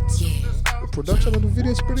that, the production of the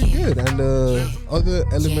video is pretty good, and other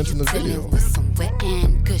elements in the video. With some wet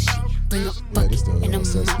and gushy. Bring a This is bucket the and a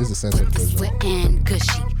this mop is the censored for this version. wet and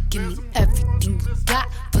gushy. Give me everything you got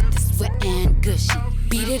for this wet and gushy.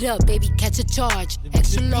 Beat it up, baby, catch a charge.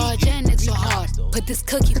 Extra large and extra hard. Put this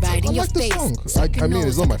cookie right in I your like the face. song. Suck your I mean,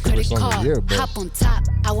 it's nose not my like a favorite credit song of the card. year, but Hop on top,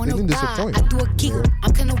 I wanna it didn't ride. disappoint. I do a giggle,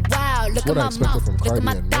 I'm kinda wild. Look what I at my expected mouth, from look at Cardi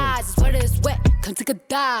my and Meg. thighs. It's wet, it's wet, come take a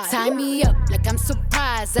dive. Tie me up like I'm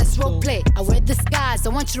surprised, that's roleplay. I wear disguise, I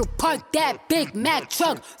want you to park that Big Mac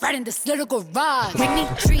truck right in this little garage. Make me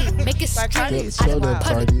dream, make it Like stream. Cardi's I Tell don't that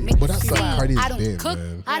put it, Cardi, make but it that's like sing. Cardi's I don't been, cook,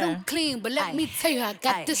 man. I don't clean, but let me tell you, I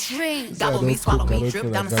got this ring. Gobble me, swallow me,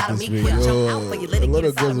 drip down the side of me, quick jump out for you, let a it lot get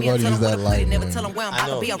of inside of girls me have and tell used them that where to put it, line, never man. tell them where I'm I about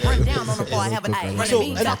know. to be. I run down on them before I have an eye. So,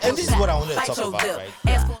 and this is what I wanted to talk about,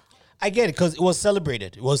 right? I get it because it was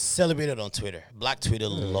celebrated. It was celebrated on Twitter. Black Twitter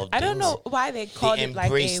loved it. I don't know why they called it like a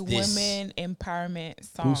embraced this. women empowerment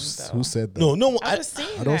song. Who said that? No, I was seeing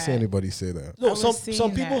I don't that. see anybody say that. No, I was some seeing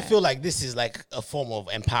people that. feel like this is like a form of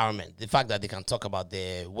empowerment. The fact that they can talk about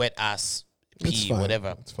their wet ass It's pee, fine.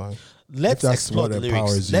 whatever. It's fine. Let's If that's explore what the lyrics.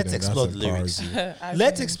 empowers you, Let's then explore that the lyrics. empowers you.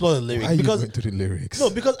 Let's explore the Why lyrics are you because going to the lyrics? no,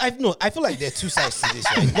 because I feel like there are two sides to this.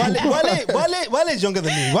 Right? Wale is younger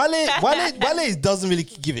than me. Wale doesn't really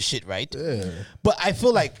give a shit, right? Yeah. But I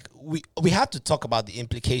feel like we have to talk about the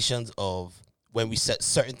implications of when we set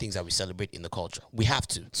certain things that we celebrate in the culture. We have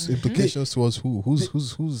to. Implications towards who? Who's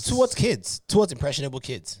Towards kids, towards impressionable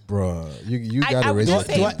kids. Bruh, you I gotta would raise just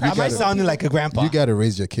your say kids. impressionable Am I sounding like a grandpa? You gotta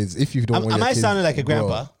raise your kids. If you don't want Am your I kids, sounding like a bro,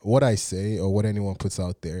 grandpa? what I say or what anyone puts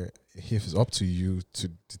out there, it's up to you to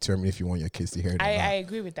determine if you want your kids to hear it or I not.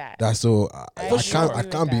 agree with that. That's so. I I sure can't. I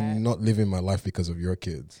agree can't with be that. not living my life because of your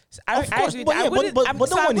kids. I Of course, agree with but that. yeah, I wouldn't- but I'm- no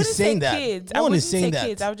so I one is wouldn't saying say that. Kids. No I one is wouldn't saying say that.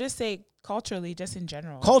 kids. I would just say culturally, just in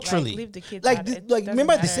general. Culturally, Like, leave the kids like out. this, It like doesn't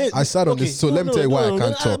remember they matter. said I sat on okay, this. So let me no, tell you why no, I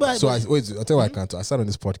can't no, talk. So but- I'll tell you why I can't talk. I sat on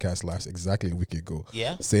this podcast exactly a week ago.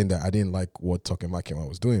 Yeah. Saying that I didn't like what Talking About Kim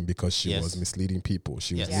was doing because she Yes. was misleading people.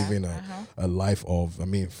 She was Yes. Yeah, living a life of. I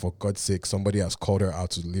mean, for God's sake, somebody has called her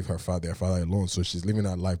out to leave her father alone. So she's living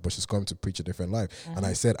that life, but she's coming to preach a different life. And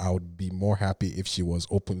I said I would be more happy if she was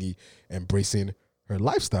openly embracing her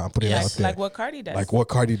lifestyle and putting it out there. Like what Cardi does. Like what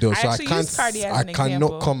Cardi does. I So I actually can't. use Cardi as I an cannot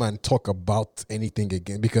example. come and talk about anything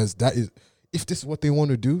again because that is. If this is what they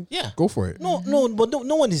want to do, Yeah. go for it. No, but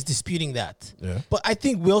no one is disputing that. Yeah. But I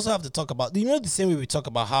think we also have to talk about the same way we talk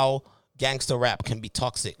about how gangster rap can be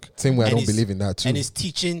toxic. Same way I And don't it's- believe in that too. And it's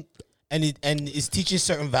teaching. And it's teaching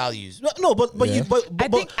certain values. No, but Yeah. I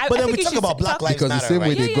then think we you talk should about Black talk- Lives Because the Matter, same way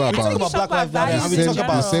right? they go I about- think you Talk should about Black Lives Matter. values I in mean, same, talk the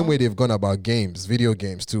general. same way they've gone about games, video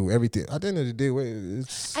games too, everything. At the end of the day,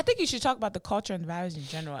 it's I think you should talk about the culture and values in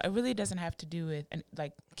general. It really doesn't have to do with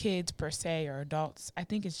like kids per se or adults. I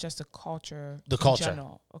think it's just a culture. The in culture.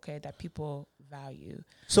 general, okay, that people value.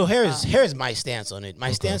 So here's my stance on it.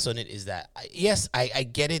 My stance on it is that yes, I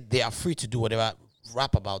get it. They are free to do whatever,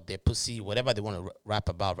 rap about their pussy, whatever they want to rap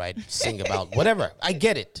about, right? Sing about whatever. I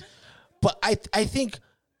get it, but I think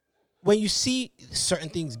when you see certain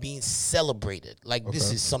things being celebrated, like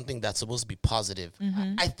this is something that's supposed to be positive,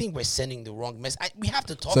 I think we're sending the wrong message. We have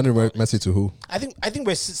to talk. sending a about it. message to who? I think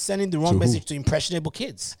we're sending the wrong To who? message to impressionable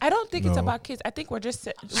kids. I don't think it's No. about kids. I think we're just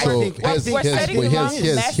So we're, here's- we're here's- setting the here's- wrong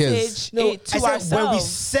here's- message No, to I said ourselves. when we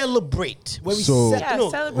celebrate, when we So- yeah, no,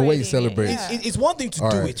 celebrating. when you celebrate. Yeah. it's one thing to All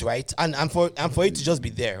do right. it, right? And for it to just be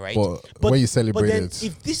there, right? But when you celebrate but then it-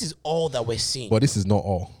 if this is all that we're seeing, But this is not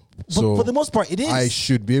all. but So for the most part, it is. I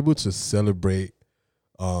should be able to celebrate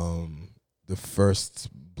the first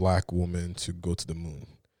black woman to go to the moon,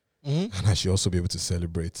 Mhm. and I should also be able to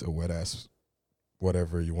celebrate a wet ass,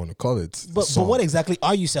 whatever you want to call it. But song. what exactly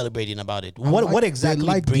are you celebrating about it? I What like- what I exactly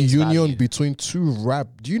like the brings union value? between two rap?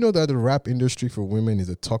 Do you know that the rap industry for women is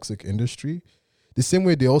a toxic industry? The same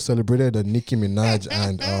way they all celebrated Nicki Minaj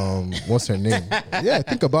and what's her name? Yeah,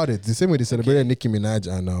 think about it. The same way they celebrated Nicki Minaj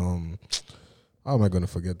and how am I gonna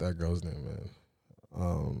forget that girl's name, man?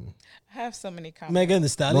 I have so many comments. Megan Thee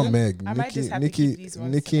Stallion, Not Meg. I might just have to keep these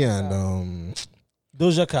ones to Nicki and myself.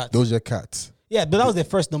 Doja Cat. Doja Cat. Yeah, but that was their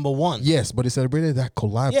first number one. Yes, but they celebrated that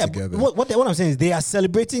collab Yeah, together. what I'm saying is they are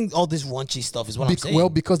celebrating all this raunchy stuff. Is what I'm saying. Well,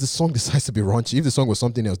 because the song decides to be raunchy. If the song was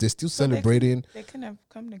something else, they're still celebrating. They couldn't have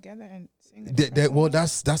come together and sing. Well,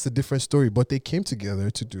 that's a different story. But they came together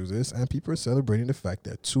to do this, and people are celebrating the fact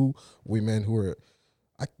that two women who are,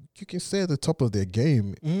 you can say, at the top of their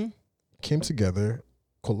game, came together,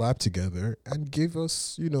 collabed together, and gave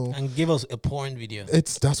us, and give us a porn video.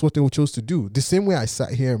 that's what they chose to do. The same way I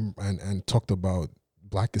sat here and talked about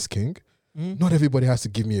Black is King. Not everybody has to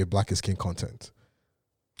give me a Black is King content.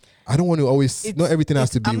 I don't want to always. Not everything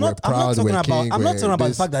has to be. We're proud. We're king. I'm not talking about the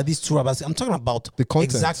this. fact that these two rappers. I'm talking about The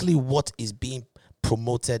content. exactly what is being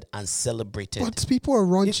promoted and celebrated. But people are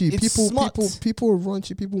raunchy. It's smart. People are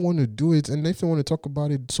raunchy. People want to do it, and if they want to talk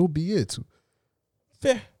about it, so be it.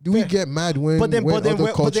 Fair. Do we get mad when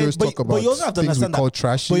other cultures talk about you also have to things we understand call that,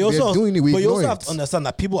 trashy? But you They're also, doing it. We but you also ignore have it. to understand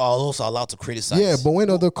that people are also allowed to criticize. Yeah, but when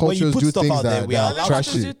other When you cultures put do stuff things out there, that we are are allowed to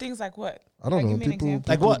Cultures trashy, do things like what? I don't know. Give me an People example.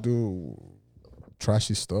 Like what? do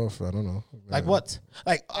trashy stuff. I don't know. Like what?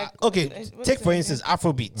 Like, Okay, what's take the for instance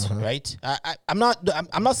Afrobeat, right? I'm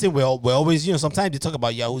not saying we're always, sometimes they talk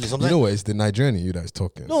about Yahoo. You Sometimes know what? It's the Nigerian in you that's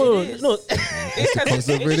talking. no. It's the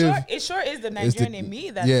conservative- It sure is the It's the- Nigerian in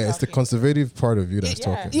me that's yeah, it's the talking. conservative part of you that's Yeah.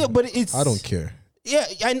 talking. Yeah, but it's I don't care. Yeah,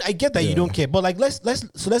 I get that you Yeah. don't care, but like let's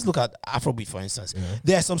look at Afrobeat for instance.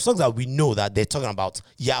 There are some songs that we know that they're talking about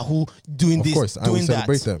Yahoo doing Of this, course, I will doing that.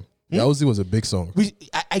 celebrate them. Yahoozy was a big song.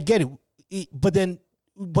 I get it, but then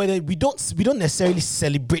we don't necessarily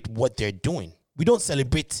celebrate what they're doing. We don't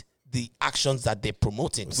celebrate the actions that they're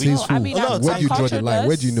promoting. Since I who? mean, a lot of Where time do you draw the culture line?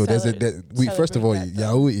 Where do you know? does First of all, celebrate that, though.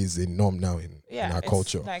 Yahoo is a norm now in our it's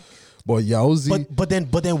culture. Like, But Yahoozy, but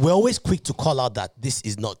then we're always quick to call out that this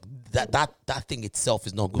is not that thing itself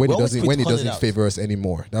is not good. when We're it always doesn't quick when to it call doesn't out. favor us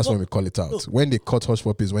anymore, that's when we call it out. When they cut Hush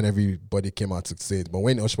Puppies, when everybody came out to say it, but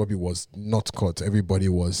when Hush Puppy was not cut, everybody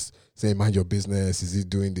was saying, "Mind your business. Is he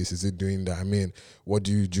doing this? Is he doing that?" I mean,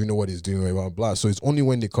 do you know what he's doing? Blah, blah, blah. So it's only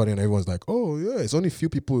when they cut it and everyone's like, "Oh yeah," it's only few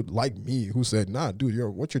people like me who said, "Nah, dude,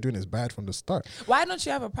 what you're doing is bad from the start." why don't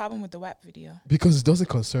you have a problem with the WAP video? Because it doesn't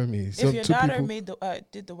concern me. So If your two daughter people,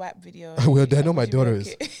 did the WAP video, well, they're not my would you be daughters.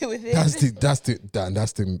 okay with it?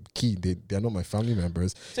 That's the key. They're not my family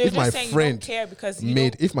members. So you're if just my saying you friend don't care because you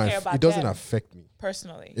made, don't if my care about it doesn't them affect me.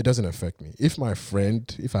 personally. It doesn't affect me. If my friend,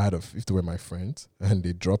 if they were my friends and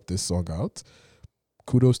they dropped this song out,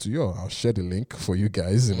 kudos to you. I'll share the link for you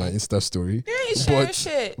guys in my Insta story. Yeah, you share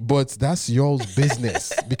shit. But that's y'all's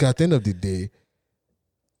business. Because at the end of the day,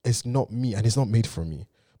 it's not me and it's not made for me.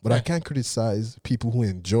 But I can't criticize people who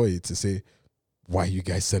enjoy it to say, why are you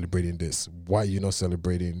guys celebrating this? Why are you not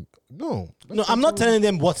celebrating? No, I'm not telling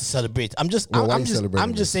them what to celebrate. I'm just Well, why are I'm you just celebrating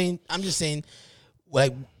I'm just saying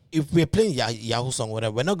like if we're playing Yahoo song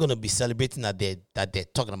whatever, we're not going to be celebrating that they're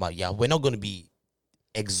talking about Yahoo. We're not going to be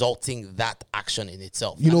exalting that action in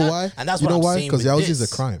itself. You know why? And that's you what know I'm why? saying. Because Yahoo Yahoo is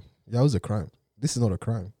a crime. Yahoo is a crime. This is not a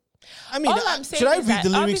crime. I mean, All I'm saying should I is read that the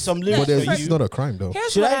lyrics? obviously- Some Yeah, lyrics But for this you? is not a crime, though.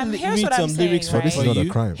 Here's Should what I I'm, here's read what some I'm lyrics saying, for This is right? not a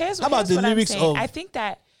you? crime. Here's How about here's the what I'm lyrics saying. of-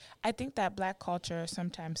 I think that black culture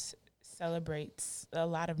sometimes celebrates a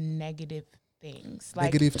lot of negative things.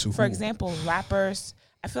 Like, Negative to for who? example, rappers.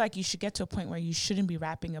 I feel like you should get to a point where you shouldn't be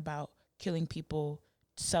rapping about killing people,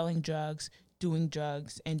 selling drugs, doing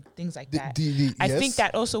drugs, and things like that. I think yes.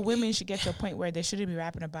 that also women should get to a point where they shouldn't be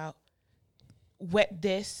rapping about wet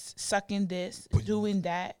this, sucking this, doing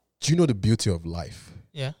that. Do you know the beauty of life?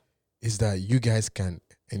 Yeah. Is that you guys can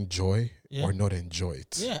enjoy Yeah. or not enjoy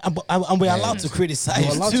it. Yeah, and we're allowed to criticize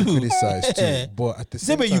You're allowed too. to criticize Yeah. too, but at the Same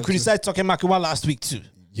same way time, you criticized Talking Makiwa last week too.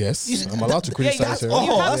 Yes, I'm allowed to criticize that's her. all-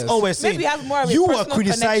 you have- That's all we're saying. Maybe you have more of a You were personal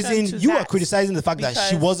criticizing. connection to You were that criticizing the fact that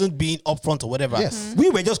she because- wasn't being upfront or whatever. Yes. We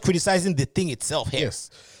were just criticizing the thing itself here. Yes,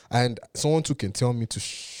 and someone too can tell me to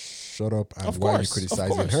shut up and Of why are you course,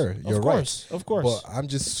 criticizing of course, her? of You're course, right, of course. But I'm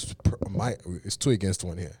just it's 2 against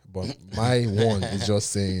 1 here. But my one is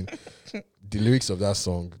just saying the lyrics of that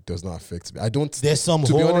song does not affect me. I don't. There's some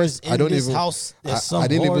to be whores honest, in I don't this even, house. There's I, some I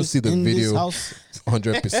didn't even whores see the in this video. house.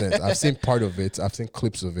 100%. I've seen part of it. I've seen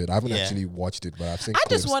clips of it. I haven't Yeah. actually watched it, but I've seen. I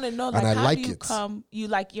clips, just want to know, and like, I how like do you it. come? You're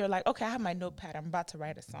like, okay, I have my notepad. I'm about to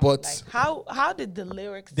write a song. But- like, how did the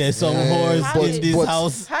lyrics? There's some Yeah, whores How in did- this but-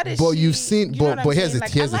 house. How did But she, you've seen, you know what but I'm here's saying? the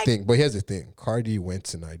Like, here's I the thing. But here's the thing. Cardi went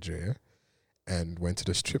to Nigeria, and went to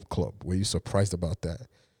the strip club. Were you surprised about that?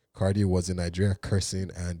 Cardi was in Nigeria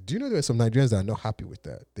cursing, and do you know there are some Nigerians that are not happy with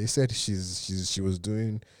that? They said she was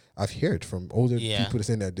doing. I've heard from older Yeah. people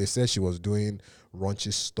saying that they said she was doing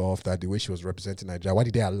raunchy stuff. That the way she was representing Nigeria, why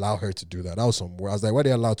did they allow her to do that? That was somewhere. I was like, why are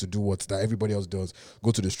they allowed to do what that everybody else does?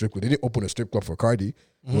 Go to the strip club. They didn't open a strip club for Cardi.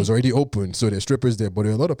 It was already open, so there's strippers there. But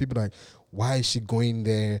there are a lot of people like, why is she going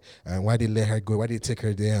there? And why they let her go? Why they take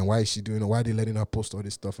her there? And why is she doing? Why are they letting her post all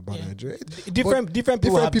this stuff about Nigeria? Different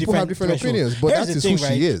people have different opinions, thresholds. but Here's that the is thing, who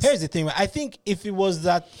right? she is. Here's the thing, right? I think if it was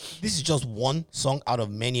that this is just one song out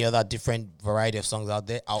of many other different variety of songs out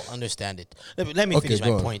there, I'll understand it. Let me finish go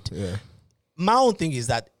my on. point. Yeah. My own thing is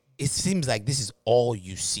that it seems like this is all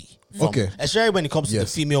you see. Okay. Especially when it comes to the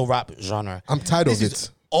Yes. female rap genre. I'm tired This of is it.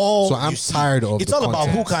 all So I'm you see. tired of It's the all about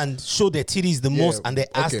who content. can show their titties the most and their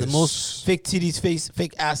ass okay. the most. Fake titties,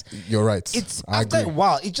 fake ass. You're right. It's I after agree. a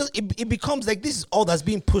while, it becomes like this is all that's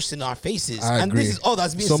being pushed in our faces, I and agree. this is all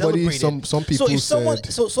that's being Somebody- celebrated. some people so if someone,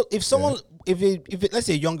 said- so if someone let's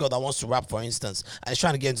say a young girl that wants to rap, for instance, and is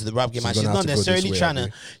trying to get into the rap game, and she's gonna not have to go this necessarily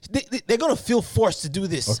way, trying to, they're gonna feel forced to do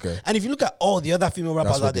this. Okay. And if you look at all the other female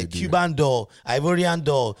rappers, what like the they do. Cuban doll, Ivorian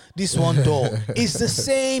doll, this one doll, it's the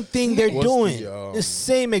same thing they're What's doing. the, The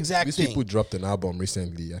same exact These thing. people dropped an album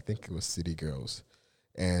recently. I think it was City Girls,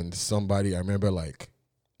 and somebody I remember like,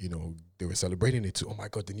 they were celebrating it too. Oh my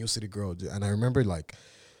god, the new City Girl! And I remember like,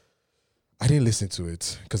 I didn't listen to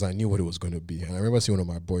it because I knew what it was going to be. And I remember seeing one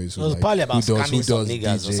of my boys who, It was like, probably about who does scamming some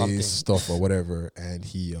niggas or something. DJs stuff or whatever, and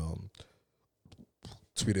he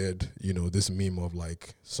tweeted, this meme of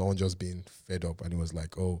like someone just being fed up, and it was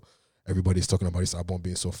like, oh, everybody's talking about this album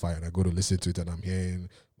being so fire, and I go to listen to it, and I'm hearing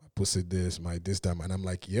my pussy this, my this, that, and I'm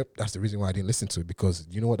like, yep, that's the reason why I didn't listen to it, because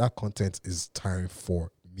you know what, that content is tiring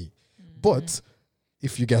for me. But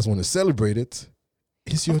if you guys want to celebrate it,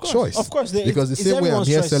 it's your choice. Of course. Because the it's same way I'm everyone's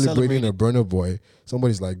here choice to celebrating celebrate a Burner Boy,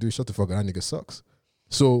 somebody's like, dude, shut the fuck up, that nigga sucks.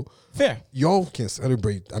 So Fair. y'all can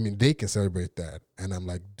celebrate. I mean, they can celebrate that, and I'm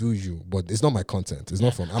like, do you? But it's not my content. It's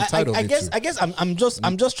not from. I'm tired of it too. I guess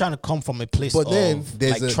I'm just trying to come from a place But of then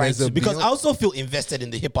like trying to, because I also feel invested in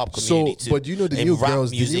the hip hop community too. But the in new rap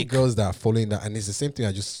girls, music. that are following that, and it's the same thing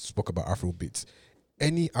I just spoke about Afrobeats.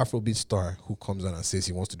 Any Afrobeat star who comes out and says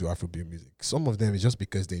he wants to do Afrobeat music, some of them is just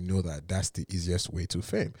because they know that that's the easiest way to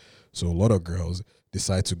fame. So a lot of girls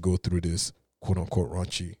decide to go through this quote unquote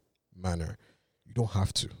raunchy manner. You don't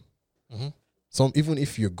have to. Even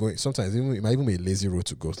if you're going, sometimes it might even be a lazy road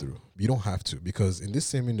to go through. You don't have to, because in this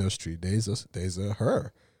same industry, there's a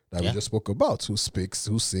her that we just spoke about who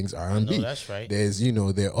sings R&B. No, that's right. There's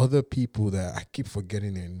there are other people that I keep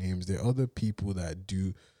forgetting their names. There are other people that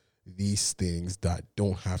do these things that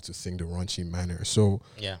don't have to sing the raunchy manner. So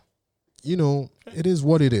Yeah. it is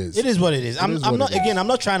what it is. It is what it is. I'm not I'm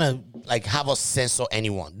not trying to like have us censor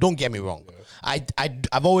anyone. Don't get me wrong.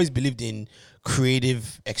 I've always believed in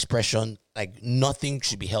creative expression. Like nothing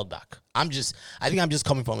should be held back. I think I'm just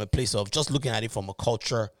coming from a place of just looking at it from a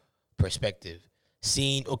culture perspective.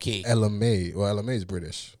 Seeing, okay, LMA. Well, LMA is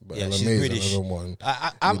British, but yeah, LMA she's is British. another one.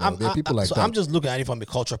 There are people like that. So I'm just looking at it from a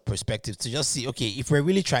culture perspective to just see, okay, if we're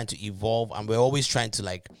really trying to evolve and we're always trying to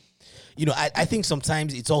like, I think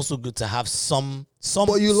sometimes it's also good to have some But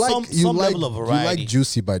some level of variety. You like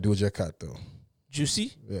Juicy by Doja Cat though.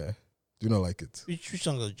 Juicy? Yeah. Do you not like it? Which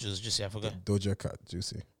song is Juicy? I forgot. Doja Cat,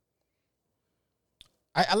 Juicy.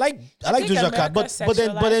 I like think Doja Cat, but sexualizes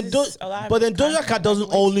a lot of then Doja content, Cat doesn't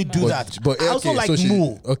like, way only too do much. that. But I also like Moo. Moo.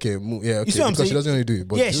 Yeah, okay. You see what I'm because saying? she doesn't only do it.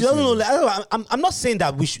 But Yeah, she Juicy doesn't is- know. I'm not saying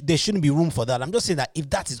that there shouldn't be room for that. I'm just saying that if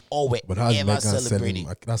that is all we're But how's ever Megan celebrating,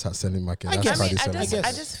 that's her selling market. I That's guess. Cardi I selling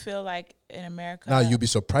market. just feel like in America. Now you'd be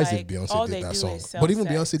surprised like, if all Beyonce they did that do song. is sell But even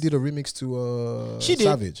sex. Beyonce did a remix to she did.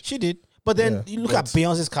 Savage. She did. But then Yeah, you look but- at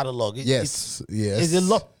Beyonce's catalog. Yes. There's a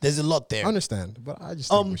lot. There's a lot there. I understand, but I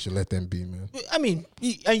just think we should let them be, man. I mean,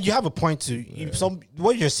 and you have a point too.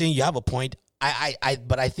 What you're saying, you have a point.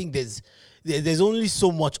 But I think there's only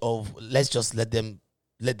so much of let's just let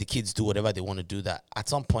the kids do whatever they want to do. That at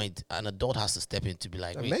some point an adult has to step in to be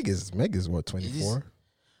like, wait, Meg is what, 24?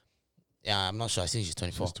 yeah, I'm not sure. I think she's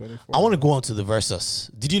 24. She's 24. I want to go on to the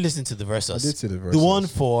Versus. Did you listen to the Versus? I did see the The Versus. one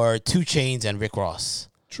for 2 Chainz and Rick Ross.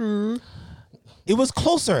 True. It was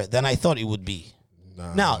closer than I thought it would be.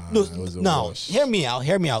 Now, it was a wash. hear me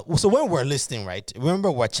out. So when we're listening, right? Remember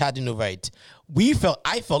we're chatting over it.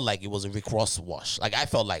 I felt like it was a Rick Ross wash. Like I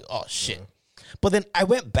felt like, oh shit. Yeah. But then I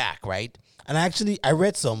went back, right? And I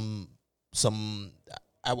read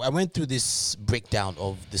I went through this breakdown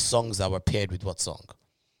of the songs that were paired with what song,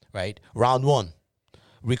 right? Round 1,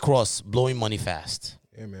 Rick Ross, Blowing Money Fast.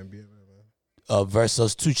 Yeah, man.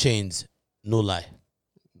 Versus 2 Chainz, No Lie.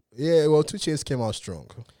 Yeah, well, 2 Chainz came out strong.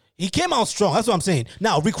 He came out strong. That's what I'm saying.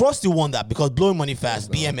 Now, Rick Ross still won that because Blowing Money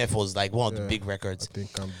Fast, BMF was like one of the big records. I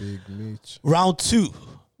think I'm Big Meech. Round 2,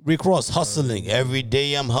 Rick Ross, Hustling. Every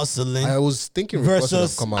day I'm hustling. I was thinking Rick Ross would have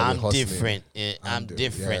Versus come out I'm with Hustling. different. I'm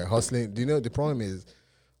different. Yeah, Hustling. Do you know the problem is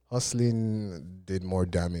Hustling did more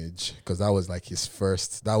damage because that was like his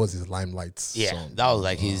first. That was his limelight Yeah, song. that was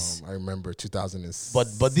like his. I remember 2006.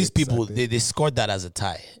 But these people they scored that as a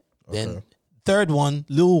tie. Then third one,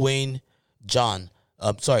 Lil Wayne, John.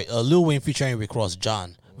 Lil Wayne featuring Rick Ross,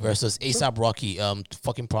 John versus ASAP Rocky.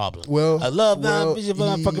 Fucking Problem. Well, I love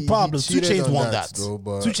that fucking Problem. 2 Chainz won that. 2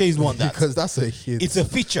 Chainz won that because that's a hit. It's a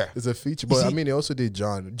feature. It's a feature. But I mean, they also did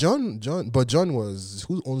John. But John was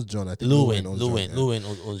who owns John? I think Lil Wayne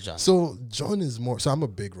owns John. So John is more. So I'm a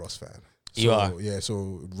big Ross fan. So, You are? Yeah.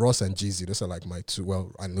 So Ross and Jeezy, those are like my two.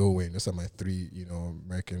 Well, and Lil Wayne, those are my 3.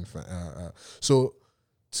 American fan. So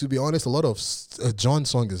to be honest, a lot of John's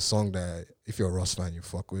song is a song that if you're a Ross fan, you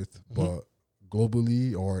fuck with. But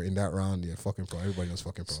globally or in that round, yeah, fucking pro. Everybody knows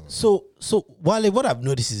fucking pro. So Wale, what I've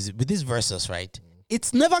noticed is with this versus, right?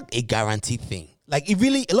 It's never a guaranteed thing. Like it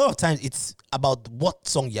really, a lot of times it's about what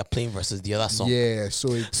song you're playing versus the other song. Yeah,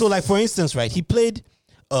 so like for instance, right? He played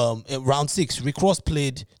in round 6. Rick Ross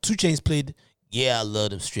played. 2 Chainz played. Yeah, I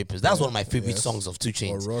love them strippers. That's one of my favorite songs of 2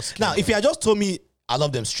 Chainz. Now, if you had just told me I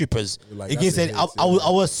love them strippers like, against it, I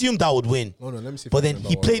would assume that would win. No, let me see. But then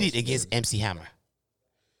he played it against MC Hammer.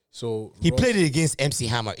 So he played it against MC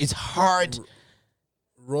Hammer. It's hard.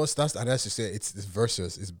 Ross, that's you say it's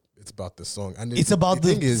versus. It's about the song, and it's about the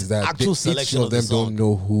thing is that actual selection each of them don't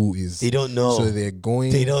know who is. They don't know, so they're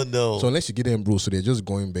going. They don't know. So unless you get them, bro, so they're just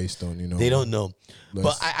going based on They don't know.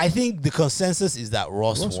 But I think the consensus is that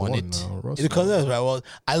Ross won it. The consensus, right? Well,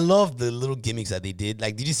 I love the little gimmicks that they did.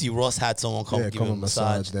 Like, did you see Ross had someone come give him a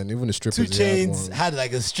massage? Then even the strippers. 2 Chainz had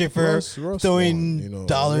like a stripper throwing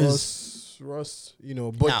dollars. Ross, but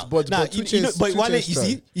 2 Chainz. But Wale, you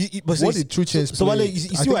see, what did 2 Chainz? So Wale, you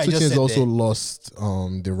see what I just said. 2 Chainz also lost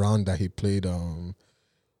the round that he played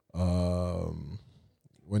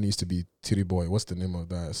when he used to be Titty Boy. What's the name of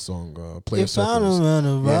that song? Player Circles.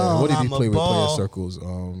 What did he play with Player Circles?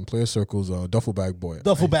 Player Circles. Duffel Bag Boy.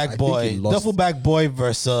 Duffel Bag Boy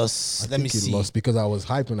versus. Let me see. He lost because I was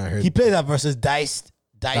hyped when I heard. He played that versus Diced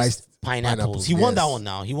Pineapples. He won that one.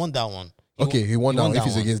 Now he won that one. He won that one if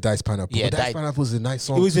he's against Diced Pineapple. Yeah, Diced Pineapple is a nice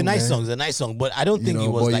song. It was a nice song. It's a nice song, but I don't think it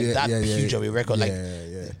was like that huge of a record. Like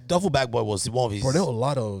Duffel Bag Boy was one of his. But there were a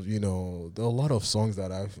lot of songs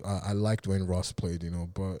that I liked when Ross played.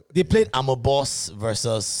 But they played "I'm a Boss"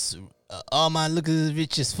 versus "Oh man, look at this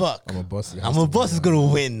rich as fuck." I'm a Boss. Is gonna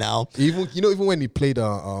win now. Even when he played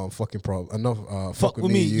fucking problem enough fuck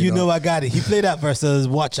with me. You know I got it. He played that versus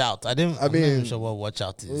 "Watch Out." I'm not even sure what "Watch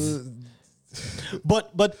Out" is.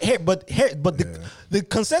 But the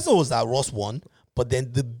consensus was that Ross won, but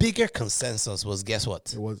then the bigger consensus was, guess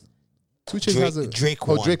what? It was 2 Chainz Drake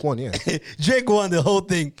won. Drake won, yeah. Drake won the whole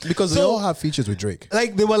thing because they all have features with Drake.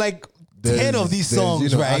 Like they were like 10 of these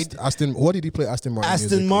songs, right? What did he play?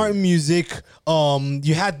 Aston Martin music.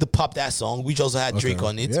 You had the Pop That song, which also had Drake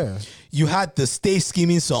on it. Yeah. You had the Stay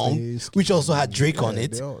Scheming song, which also had Drake on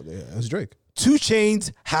it. That's Drake. 2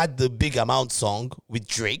 Chainz had the Big Amount song with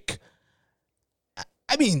Drake.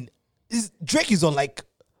 I mean, Drake is on like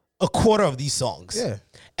a quarter of these songs. Yeah.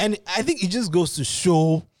 And I think it just goes to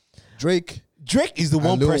show Drake is the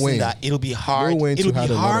one person Wayne. That it'll be hard. It'll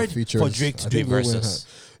be hard for Drake to do it versus.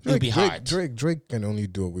 It'll be hard. Drake can only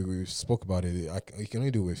do it. We spoke about it. He can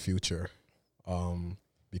only do it with Future.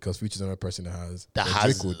 Because Future's another person that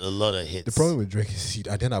has a lot of hits. The problem with Drake is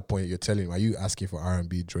at that point you're telling him, are you asking for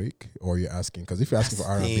R&B Drake or you're asking? Because if you're asking for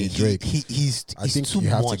R&B Drake, I think too you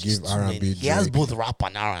have much, to give R&B Drake. He has both rap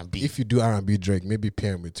and R&B. If you do R&B Drake, maybe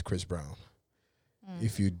pair him with Chris Brown.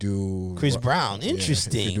 If you do Chris Brown,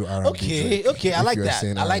 interesting. If you do R&B Drake. Okay, I like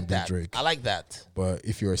that. But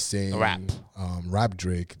if you're saying rap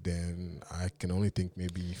Drake, then I can only think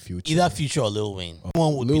maybe Future. Either Future or Lil Wayne.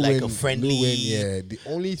 One would be like a friendly. Lil Wayne, yeah. The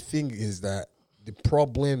only thing is that the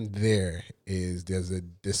problem there is there's a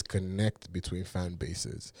disconnect between fan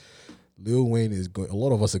bases. Lil Wayne is going. A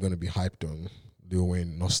lot of us are going to be hyped on Lil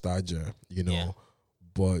Wayne nostalgia,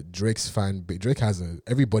 But Drake's fan,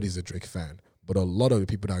 everybody's a Drake fan. But a lot of the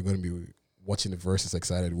people that are going to be watching the verses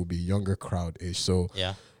excited will be younger crowd age. So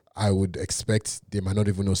I would expect they might not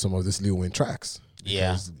even know some of this Lil Wayne tracks.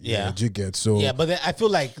 You get so. Yeah, but then I feel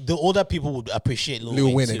like the older people would appreciate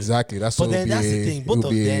Lil Wayne too. Exactly. That's but then that's the thing. Both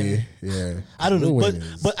of them. Yeah. I don't know,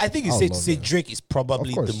 but I think it's safe to say Drake is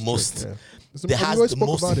probably the most. Drake, that has the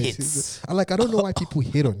most hits. I don't know why people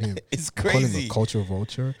hate on him. It's crazy. Call him a culture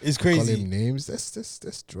vulture. It's crazy. Call him names.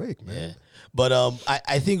 That's Drake, man. Yeah. But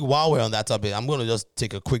I think while we're on that topic, I'm gonna just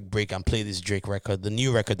take a quick break and play this Drake record. The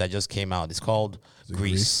new record that just came out. It's called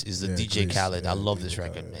Grease. Is the DJ Grease. Khaled. I love this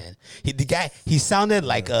record, man. He sounded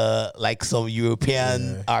like some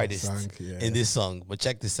European artist in this song. But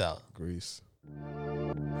check this out. Grease.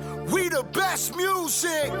 We the best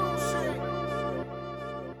music.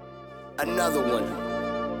 Another one.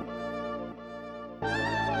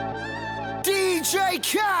 DJ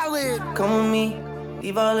Khaled. Come with me,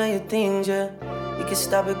 leave all of your things, yeah. You can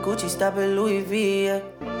stop at Gucci, stop at Louis V, yeah.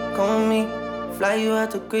 Come with me, fly you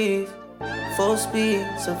out to Greece. Full speed,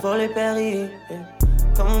 so volley Paris, yeah.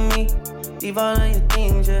 Come with me, leave all of your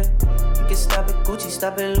things, yeah. You can stop at Gucci,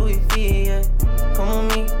 stop at Louis V, yeah. Come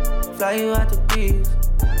with me, fly you out to Greece.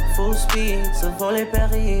 Full speed, so volley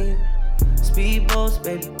Paris. Speedboats,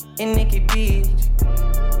 baby, in Nikki Beach.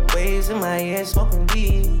 Waves in my head, smoking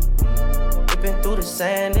weed. Ripping through the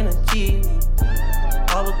sand in a Jeep.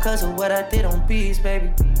 All because of what I did on beats,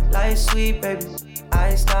 baby. Life sweet, baby. I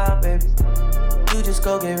ain't stop, baby. you just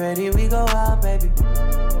go get ready, we go out, baby.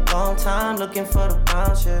 Long time looking for the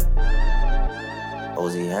bounce, yeah.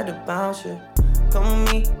 Ozzy had to bounce, yeah. Come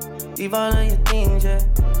with me, leave all of your things, yeah.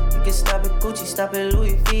 You can stop at Gucci, stop at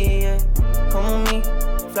Louis V, yeah. Come with me,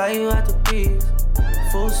 fly you out the breeze.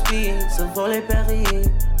 Full speed, so volley Paris.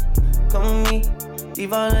 Come with me,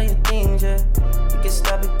 leave all of your things, yeah. You can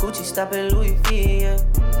stop at Gucci, stop at Louis V, yeah.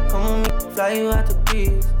 Come with me, fly you out the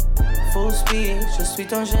breeze. Full speed, je suis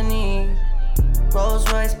ton génie. Rolls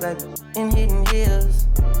Royce, baby, in hidden heels.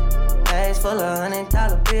 Bags full of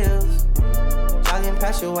 $100 bills. Jogging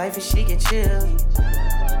past your wife and she get chilled.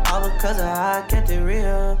 All because of how I kept it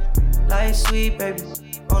real. Life sweet, baby,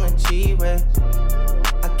 on a G-way.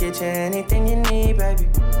 I get you anything you need, baby.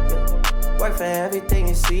 Yeah. Work for everything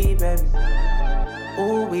you see, baby.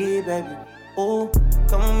 Ooh, we, baby. Ooh,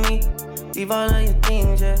 come with me. Leave all of your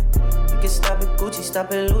things, yeah. You can stop at Gucci,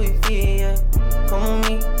 stop at Louis V, yeah. Come with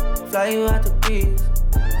me, fly you out the breeze.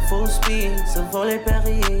 Full speed, so volley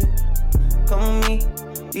Paris. Come with me,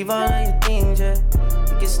 leave all of your things, yeah.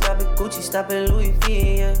 You can stop at Gucci, stop at Louis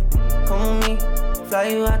V, yeah. Come with me, fly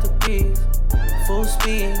you out the breeze. Full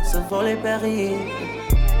speed, so volley Paris.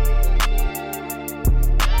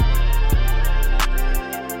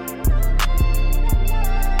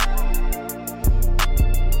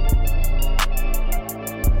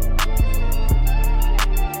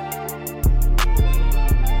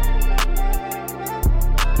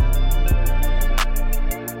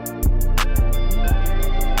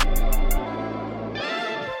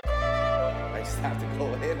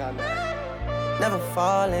 Never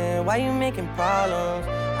falling, why you making problems?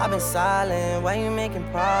 I've been silent, why you making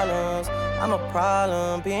problems? I'm a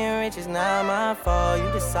problem, being rich is not my fault.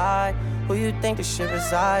 You decide who you think the shit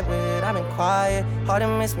reside with. I've been quiet, hard to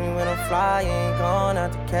miss me when I'm flying. Gone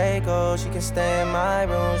out to Keiko, she can stay in my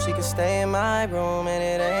room. She can stay in my room and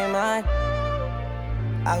it ain't mine.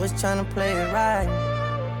 I was trying to play it right,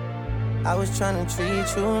 I was trying to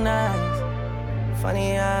treat you nice.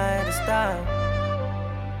 Funny I had to stop.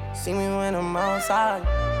 See me when I'm outside,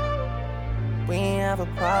 we ain't have a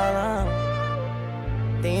problem.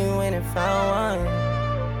 Then you went and found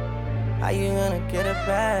one. How you gonna get it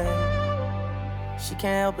back? She can't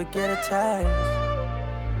help but get attached.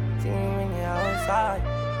 See me when you're outside,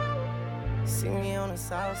 see me on the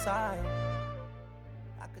south side.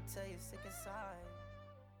 I could tell you're sick inside.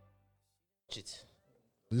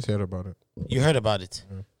 I just heard about it. You heard about it?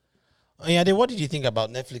 Yeah. Oh, yeah, then what did you think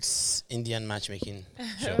about Netflix Indian matchmaking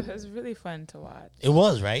show? It was really fun to watch. It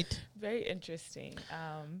was, right? Very interesting.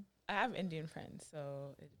 I have Indian friends,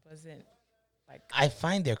 so it wasn't like. I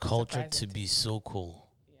find their culture to be so cool.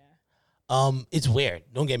 Yeah. It's weird.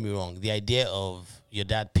 Don't get me wrong. The idea of your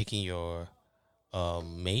dad picking your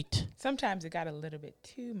mate. Sometimes it got a little bit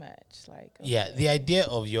too much. Like. Okay. Yeah, the idea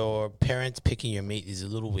of your parents picking your mate is a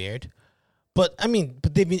little weird. But I mean,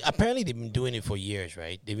 they've been doing it for years,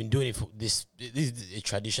 right? They've been doing it for this is a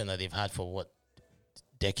tradition that they've had for what,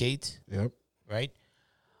 decades? Yep. Right?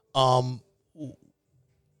 So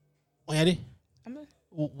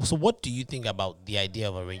what do you think about the idea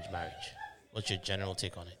of arranged marriage? What's your general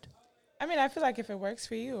take on it? I mean, I feel like if it works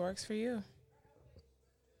for you, it works for you.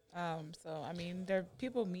 So I mean,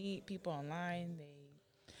 people meet people online.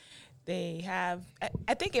 They have.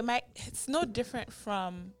 I think it's no different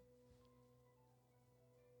from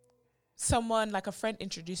someone, like a friend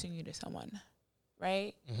introducing you to someone,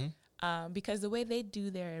 right? Mm-hmm. Because the way they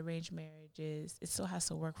do their arranged marriages, it still has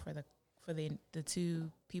to work for the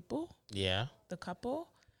two people. Yeah. The couple.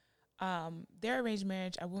 Their arranged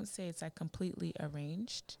marriage, I won't say it's like completely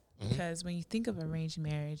arranged, because when you think of arranged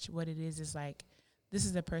marriage, what it is like, this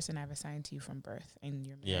is the person I've assigned to you from birth, and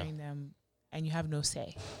you're marrying them, and you have no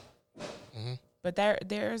say. Mm-hmm. But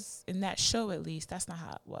there's in that show, at least, that's not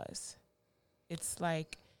how it was. It's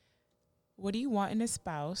like, what do you want in a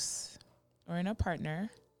spouse or in a partner?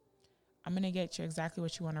 I'm going to get you exactly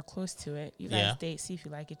what you want or close to it. You guys date, see if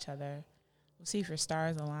you like each other. We'll see if your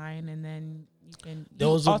stars align, and then you can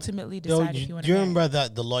ultimately decide if you want to. Do you remember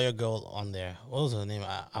the lawyer girl on there? What was her name?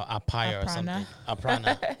 Apaya or something?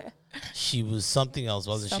 Aprana. She was something else,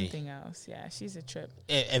 wasn't she? Something else, yeah. She's a trip.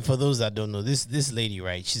 And for those that don't know, this lady,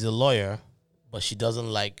 right? She's a lawyer, but she doesn't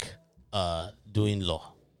like doing law.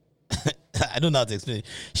 I don't know how to explain it.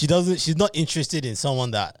 She's not interested in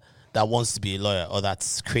someone that wants to be a lawyer or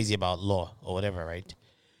that's crazy about law or whatever, right?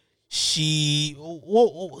 So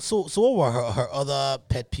what were her other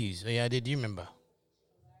pet peeves? Yeah, do you remember?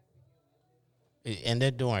 And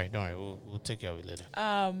then don't worry, we'll take care of it later.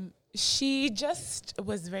 She just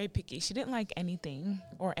was very picky. She didn't like anything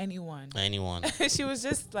or anyone. Anyone. She was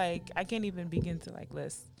just like, I can't even begin to like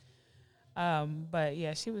list. But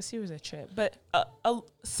yeah, she was a trip. But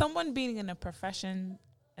someone being in a profession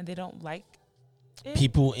and they don't like it,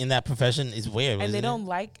 People in that profession is weird, and they isn't don't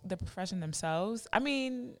like the profession themselves. I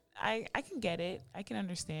mean, I can get it, I can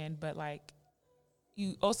understand, but like,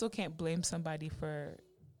 you also can't blame somebody for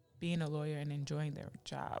being a lawyer and enjoying their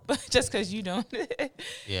job just because you don't.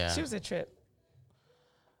 Yeah. She was a trip.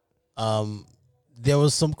 There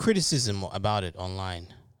was some criticism about it online.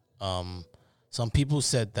 Some people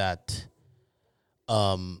said that,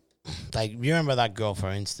 like, you remember that girl, for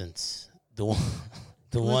instance, the one,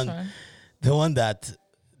 the Which one, one? the one that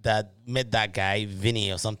met that guy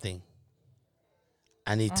Vinny or something,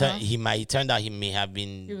 and he turned out he may have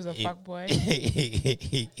been He was a fuck boy.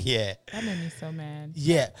 Yeah, That made me so mad.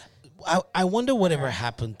 yeah. I wonder whatever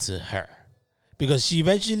happened to her, because she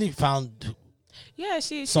eventually found. Yeah,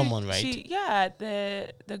 Someone, right? Yeah,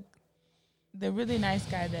 the really nice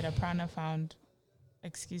guy that Aprana found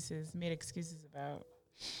made excuses about.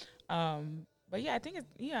 But yeah, I think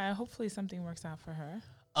hopefully something works out for her.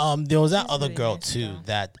 There was that She's other really girl nice, too though.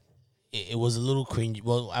 that it was a little cringy.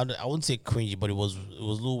 Well, I wouldn't say cringy, but it was a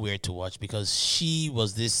little weird to watch, because she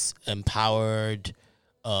was this empowered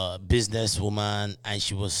businesswoman, and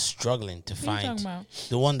she was struggling to Who you find talking about?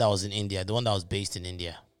 the one that was in India, the one that was based in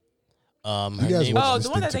India. Her You guys name, watch Oh, this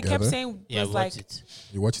the one thing that they kept together? saying yeah, was we like, watched it.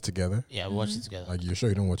 You watch it together? Yeah, we watched it together. Like, you're sure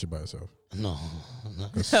you don't watch it by yourself? No,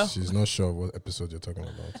 'Cause she's not sure what episode you're talking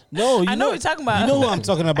about. no. I know what you're talking about. You know who I'm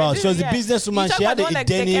talking about. She was a Yeah. businesswoman. You talking She had about the one a that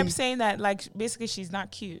they denim. kept saying that, like, basically she's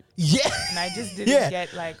not cute, Yeah. and I just didn't Yeah.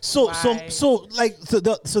 get like So why. so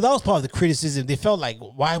that was part of the criticism. They felt like,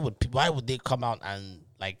 why would they come out and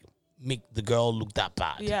like make the girl look that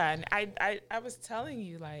bad? Yeah, and I was telling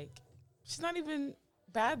you, like, she's not even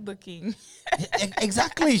bad looking.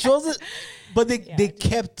 Exactly. She wasn't, but they just-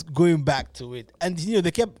 kept going back to it, and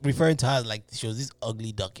they kept referring to her as like she was this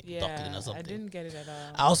ugly duckling Yeah, or something. I didn't get it at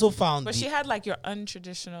all. I also found, But she had like your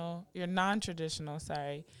non-traditional,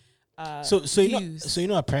 sorry. so views.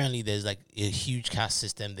 apparently there's like a huge caste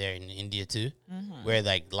system there in India too, where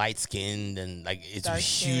like light skinned and like it's Dark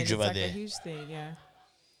huge skin, over it's like there. a huge thing, yeah.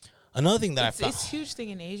 Another thing that I It's found, a huge thing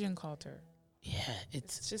in Asian culture. yeah,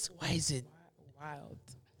 it's just why is it Wild.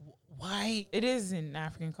 why It is in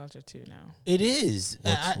African culture too now. it is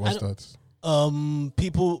What's that?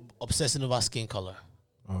 people obsessing over skin color.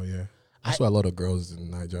 Oh, yeah. That's why a lot of girls in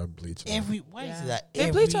Nigeria bleach. now. Why is Yeah. that? They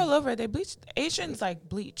bleach all over. They bleach. Asians like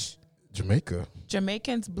bleach. Jamaica.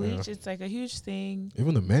 Jamaicans bleach. It's like a huge thing.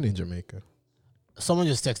 Even the men in Jamaica. Someone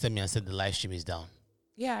just texted me and said the live stream is down.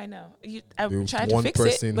 Yeah, I know. I The tried to one fix it,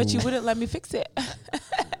 person but you who- wouldn't let me fix it.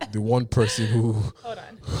 The one person who Hold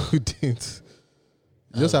on. who didn't.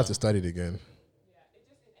 You just have to start it again.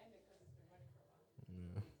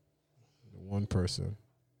 Yeah. The one person.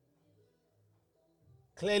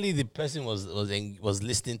 Clearly, the person was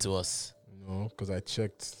listening to us. No, because I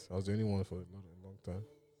checked. I was the only one for a long time.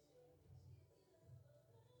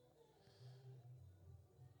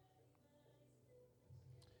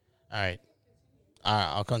 All right,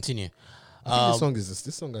 I'll continue. I think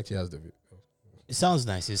this song actually has the video. It sounds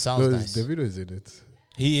nice. It sounds No, nice. the video is in it.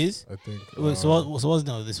 He is. I think. Wait, so what's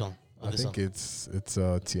the name of this one? Of I this think song? it's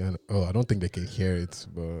Tiana. Oh, I don't think they can hear it,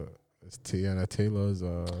 but it's Tiana Taylor's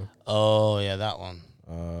Oh yeah, that one.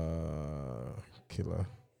 Killer.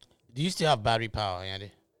 Do you still have battery power,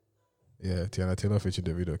 Yandy? Yeah, Tiana Taylor featured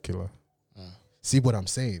Davido Killer. See what I'm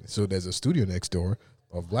saying? So there's a studio next door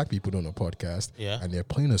of black people doing a podcast, Yeah. and they're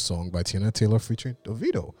playing a song by Tiana Taylor featuring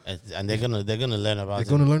Davido. And they're gonna learn about. They're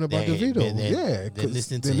gonna learn about They- Davido. they're 'Cause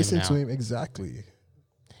listening to they him listen now. to him exactly.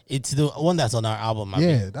 It's the one that's on our album.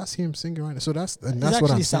 Yeah, that's him singing right now. So that's It what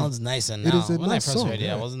actually I'm sounds saying. nicer It now. is a When nice I first song, heard it, I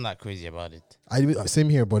yeah. wasn't that crazy about it. Same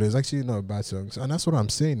here, but it's actually not a bad song. And that's what I'm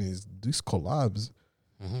saying is these collabs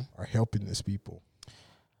are helping these people.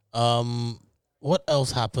 What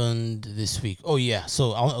else happened this week? Oh yeah,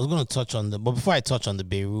 so I was going to touch on but before I touch on the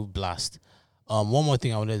Beirut blast, one more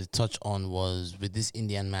thing I wanted to touch on was with this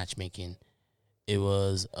Indian matchmaking. It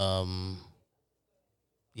was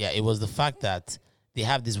it was the fact that they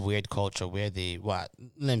have this weird culture where don't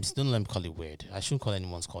let me call it weird. I shouldn't call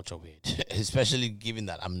anyone's culture weird, especially given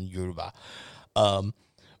that I'm Yoruba.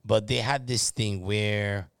 But they had this thing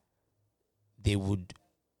where they would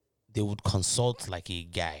consult like a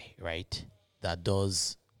guy, right, that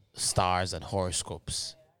does stars and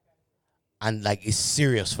horoscopes, and like it's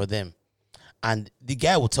serious for them. And the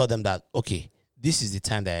guy will tell them that, okay, this is the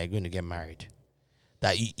time that you're going to get married.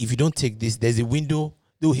 That if you don't take this, there's a window.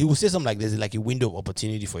 He will say something like there's like a window of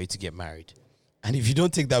opportunity for you to get married. And if you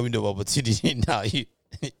don't take that window of opportunity now,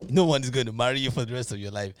 no one is going to marry you for the rest of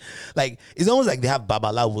your life. Like, it's almost like they have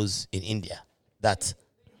babalawos in India that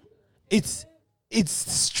it's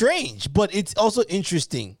strange, but it's also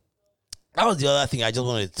interesting. That was the other thing I just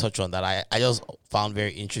wanted to touch on that I just found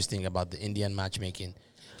very interesting about the Indian matchmaking.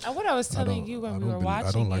 And what I was telling you when we were watching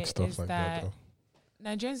I don't like it stuff is like that though.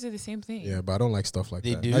 Nigerians do the same thing. Yeah, but I don't like stuff like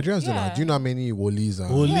They that. do? Nigerians do Yeah. not. Do you know how many wolis and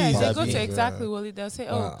Wolis Yeah, are they go big. to exactly what they'll say.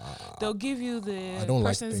 Oh, they'll give you I the don't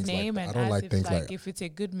like person's things like name that. and I don't ask like if things like like- if it's a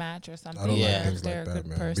good match or something. I don't Yeah. like If things they're like a that, good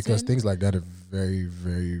man. person. Because things like that are very,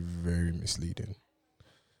 very, very misleading.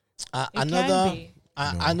 It Another can be.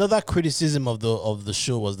 another criticism of the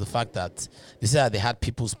show was the fact that they said that they had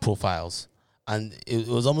people's profiles, and it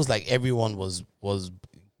was almost like everyone was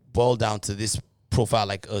boiled down to this profile,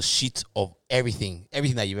 like a sheet of everything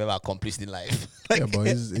that you've ever accomplished in life. Like, Yeah, but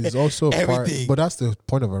it's also a part. everything. But that's the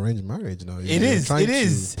point of arranged marriage now. It is.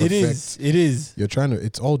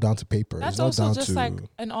 It's all down to paper. That's it's all also down just to like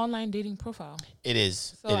an online dating profile. It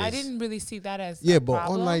is. So It I is. didn't really see that as yeah, a but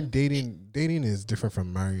problem. online dating is different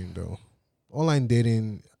from marrying though. Online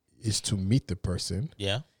dating is to meet the person,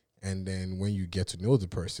 Yeah. and then when you get to know the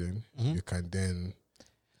person, Mhm. you can then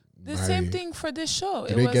The marry. same thing for this show.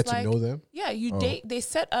 Do It they was get like, to know them? yeah, you Oh. date. They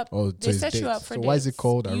set up. Oh, they so it's set you dates. up for So why is it dates.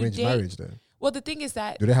 called You arranged date- marriage then? Well, the thing is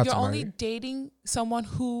that Do they have you're to only marry? dating someone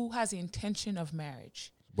who has the intention of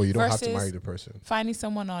marriage. But you don't have to versus marry the person. Finding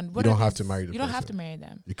someone on You don't have it to is, marry the You don't have person. to marry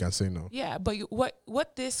them. You can say no. Yeah, but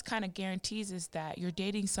what this kind of guarantees is that you're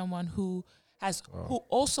dating someone who who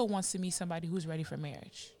also wants to meet somebody who's ready for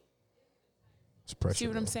marriage. It's pressure. See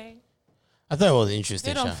what I'm though. saying? I thought it was interesting.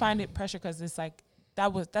 They don't Sha. find it pressure because it's like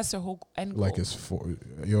that's their whole end goal. Like it's for.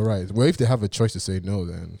 You're right. Well, if they have a choice to say no,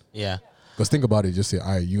 then Yeah. because think about it, just say,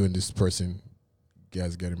 "I, you and this person,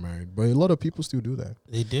 guys getting married." But a lot of people still do that.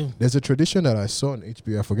 They do. There's a tradition that I saw on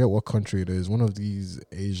HBO. I forget what country it is. One of these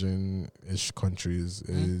Asian-ish countries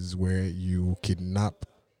is where you kidnap.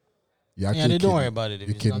 You Yeah, they don't worry about it. If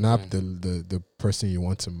You it's not kidnap doing- the person you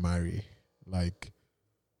want to marry. Like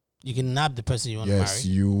You can nab the person you want yes, to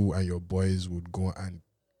marry. you and your boys would go and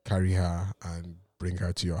carry her and bring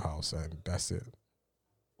her to your house, and that's it.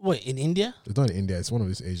 Wait, in India? It's not in India. It's one of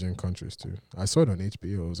these Asian countries too. I saw it on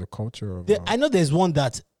HBO. It was a culture of. I know there's one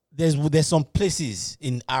that there's some places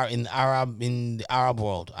in the Arab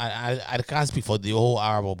world. I can't speak for the whole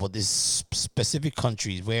Arab world, but there's specific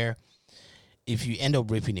countries where if you end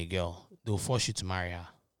up raping a girl, they'll force you to marry her.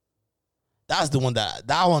 That's the one that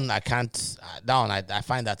one I can't. That one I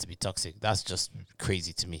find that to be toxic. That's just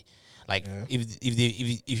crazy to me. Like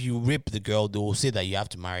if you rape the girl, they will say that you have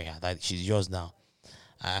to marry her. That she's yours now.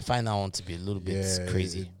 I find that one to be a little bit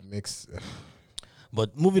crazy. It makes.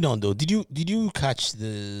 But moving on though, did you catch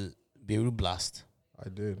the Beirut blast? I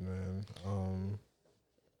did, man.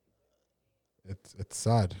 It's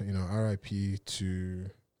sad, R.I.P. to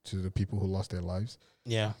the people who lost their lives.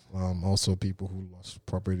 Yeah. Also people who lost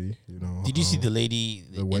property. Did you see the lady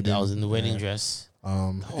the wedding, that was in the wedding yeah. dress?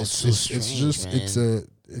 It's so it's strange, just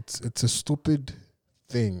it's a stupid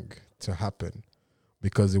thing to happen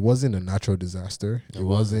because it wasn't a natural disaster. It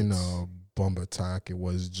wasn't a bomb attack. It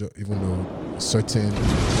was even though certain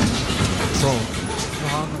Trump.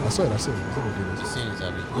 I saw it.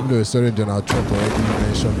 Even though a certain Donald Trump already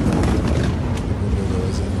mentioned, even though there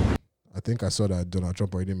wasn't. I think I saw that Donald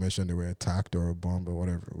Trump already mentioned they were attacked or a bomb or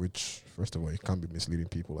whatever. Which, first of all, you can't be misleading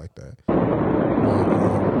people like that.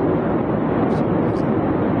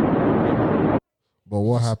 But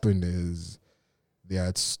what happened is they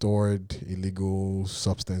had stored illegal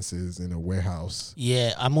substances in a warehouse.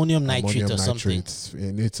 Yeah, ammonium nitrate or something.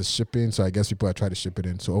 And it's a shipping, so I guess people had tried to ship it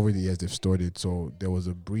in. So over the years they've stored it. So there was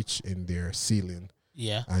a breach in their ceiling.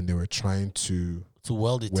 Yeah. And they were trying to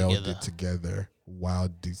weld it together while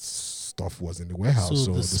this stuff was in the warehouse.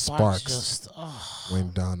 So the sparks just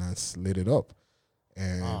went down and lit it up.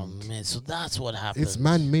 And oh man, so that's what happened. it's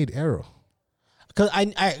man-made error.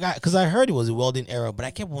 Because I heard it was a welding error, but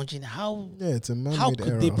I kept wondering how. Yeah, it's a man-made how error.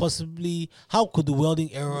 could they possibly? How could the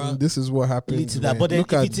welding error And this is what happens. lead to that? when- But then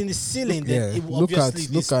look if at- it's in the ceiling, look- then yeah, it, look obviously at-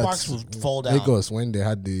 the look sparks at would fall down. Lagos, when they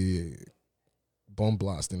had the bomb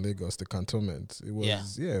blast in Lagos, the cantonment. It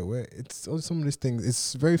was where it's all some of these things.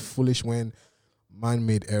 It's very foolish when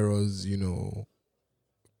man-made errors,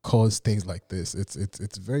 cause things like this.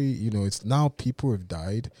 It's very it's now people have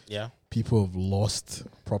died. Yeah. People have lost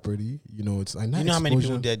property. It's Do you know how many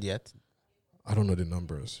people dead yet? I don't know the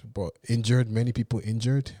numbers, but injured, many people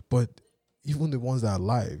injured. But even the ones that are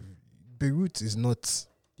alive, Beirut is not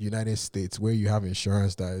United States where you have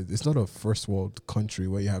insurance it's not a first world country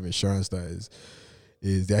where you have insurance that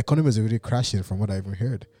is the economy is already crashing from what I even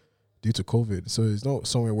heard due to COVID. So it's not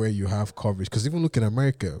somewhere where you have coverage. Because even look in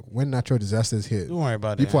America, when natural disasters hit, Don't worry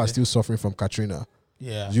about people it. are still suffering from Katrina.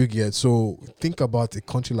 Yeah. You get, so think about a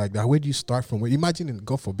country like that. Where do you start from? Imagine,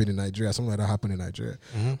 God forbid, in Nigeria, something like that happened in Nigeria.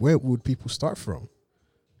 Where would people start from?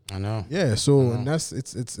 I know. Yeah, so and that's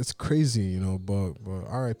it's crazy, you know. But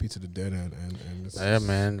RIP to the dead and it's, Yeah,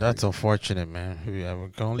 man, that's unfortunate, man. We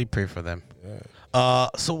can only pray for them. Yeah.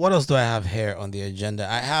 So what else do I have here on the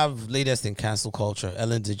agenda? I have latest in cancel culture.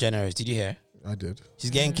 Ellen DeGeneres. Did you hear? I did.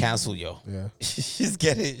 She's getting canceled, yo. Yeah. She's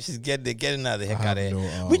getting out of the heck out of here.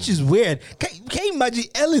 No, Which is weird. Can you imagine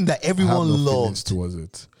Ellen that I have everyone no loves? feelings towards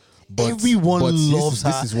it. But Everyone loves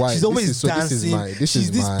her. This is why She's always dancing.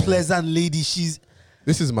 She's this my pleasant lady.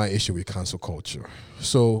 This is my issue with cancel culture.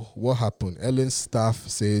 So what happened? Ellen's staff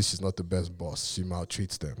says she's not the best boss. She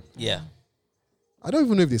maltreats them. Yeah. I don't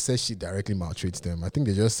even know if they said she directly maltreats them. I think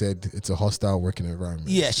they just said it's a hostile working environment.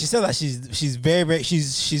 Yeah, she said that she's very they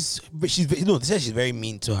said she's very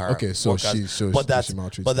mean to her. Okay, so workers, she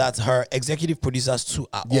maltreats them. that's her executive producers too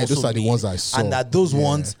are Yeah, also those are the mean, ones I saw. and that those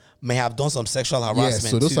ones may have done some sexual harassment. Yeah,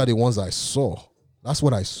 so those too. are the ones I saw. That's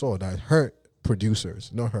what I saw. That her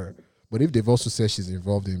producers, not her. But if they've also said she's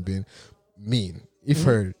involved in being mean, if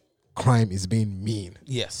her crime is being mean,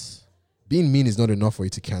 Yes. being mean is not enough for you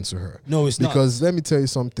to cancel her. No, it's not. Because let me tell you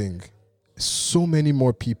something. So many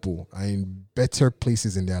more people are in better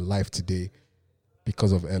places in their life today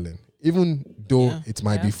because of Ellen. Even though it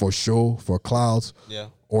might be for show, for clouds,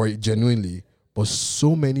 or genuinely, but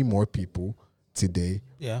so many more people today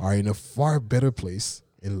are in a far better place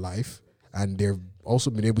in life, and they've also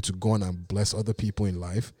been able to go on and bless other people in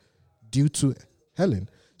life due to Ellen.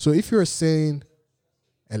 So if you're saying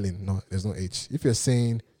Ellen, no, there's no H. If you're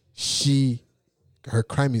saying her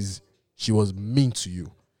crime is she was mean to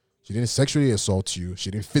you. She didn't sexually assault you.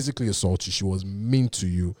 She didn't physically assault you. She was mean to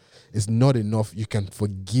you. It's not enough. You can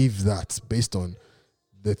forgive that based on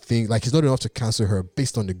the thing. Like, it's not enough to cancel her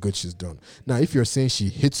based on the good she's done. Now, if you're saying she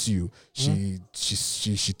hits you, she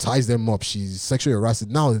ties them up, she's sexually harassed.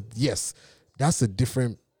 Now, yes, that's a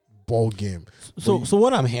different ball game. So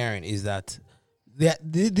what I'm hearing is that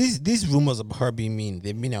these rumors about her being mean,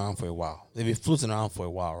 they've been around for a while. They've been floating around for a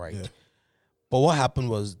while, right? Yeah. But what happened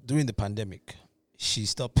was during the pandemic, she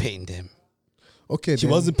stopped paying them. Okay, she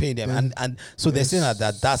wasn't paying them, and so they're saying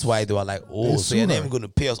that's why they were like, oh, so you're never going to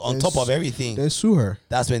pay us on top of everything. Then sue her.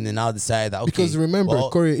 That's when they now decide that, okay. Because remember,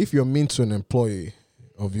 Corey, if you're mean to an employee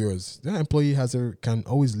of yours, that employee can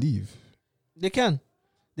always leave. They can.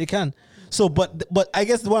 So, but I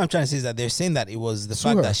guess what I'm trying to say is that they're saying that it was the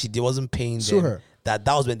fact that she wasn't paying them. That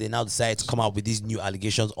was when they now decided to come out with these new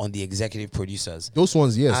allegations on the executive producers. Those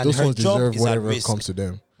ones, yes, and those ones deserve whatever comes to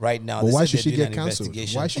them. Right now, but why should she get cancelled?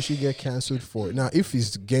 Why should she get cancelled for? Now, if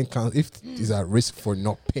he's getting cancelled, if he's at risk for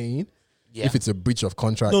not paying, if it's a breach of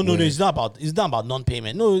contract, no, it's not about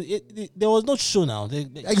non-payment. No, there was no show now.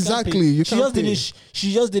 Exactly,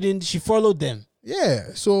 she just didn't. She followed them.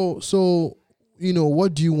 Yeah. So you know,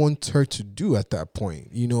 what do you want her to do at that point?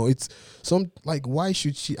 You know, it's why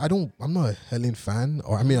should she? I'm not a Helen fan,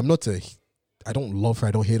 or I mean, I don't love her.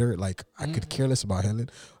 I don't hate her. Like, I could care less about Helen.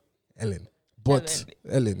 But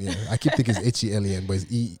Ellen, yeah. I keep thinking it's H-E-L-E-N, but it's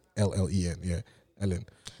E-L-L-E-N, yeah. Ellen.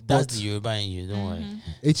 That's the Yoruba in you, don't worry.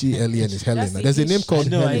 H-E-L-E-N is Helen. There's a name called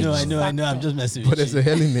Helen. I know. I'm just messing with you. But there's a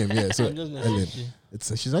Helen name, yeah. So Ellen.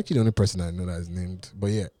 She's actually the only person I know that is named.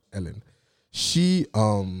 But yeah, Ellen. She,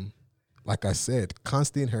 like I said,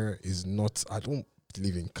 canceling her is not, I don't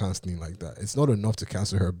believe in canceling like that. It's not enough to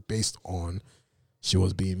cancel her based on she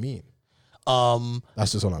was being mean.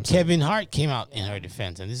 That's just all I'm saying. Kevin Hart came out in her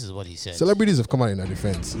defense, and this is what he said. Celebrities have come out in her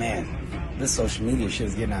defense. Man, this social media shit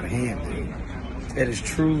is getting out of hand, dude. It is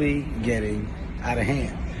truly getting out of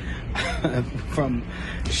hand. From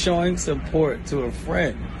showing support to a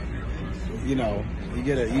friend, you know, you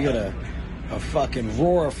get a fucking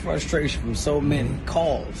roar of frustration from so many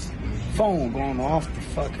calls, phone going off the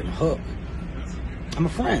fucking hook. I'm a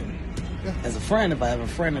friend. As a friend, if I have a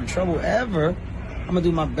friend in trouble ever, I'm gonna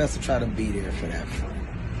do my best to try to be there for that friend.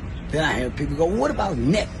 Then I hear people go, what about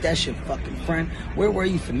Nick? That's your fucking friend. Where were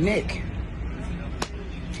you for Nick?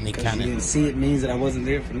 Because you didn't see it means that I wasn't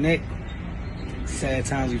there for Nick. Sad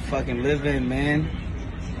times we fucking live in, man.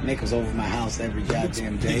 Nick was over my house every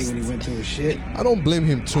goddamn day when he went through his shit. I don't blame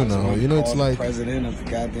him too now. You know, it's like the president of the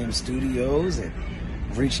goddamn studios and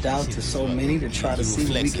reached out to so many to try to see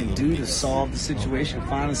what we can do to solve the situation,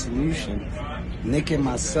 find a solution. Nick and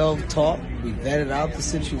myself talked. We vetted out the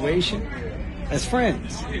situation as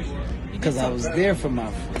friends because I was there for my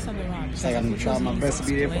friends. It's like I'm gonna try my best to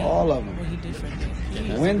be there for all of them.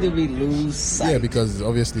 When did we lose sight? Yeah, because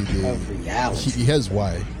obviously of reality. He has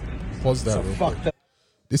why. Pause that real quick. Up.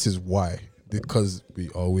 This is why. Because we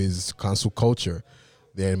always cancel culture.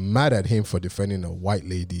 They're mad at him for defending a white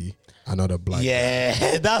lady another black guy.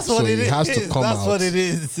 Yeah, that's what So it is. he has to come That's out what it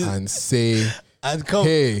is. and say, And come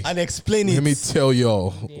hey, and explain it. let me tell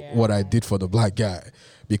y'all what I did for the black guy.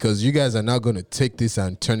 Because you guys are now going to take this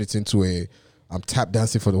and turn it into a I'm tap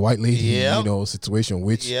dancing for the white lady, situation,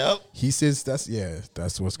 which he says that's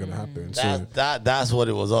what's going to happen. That's what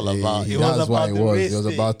it was all about. That's why it was. It was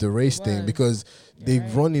about the race thing because they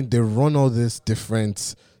run all these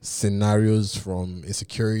different scenarios from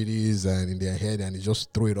insecurities and in their head, and they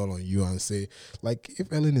just throw it all on you and say, like,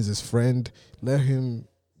 if Ellen is his friend, let him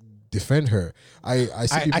defend her. I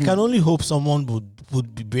can only hope someone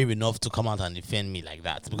would be brave enough to come out and defend me like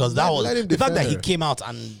that, because that was the fact that he came out,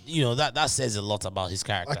 and that says a lot about his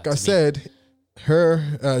character. Like I said, her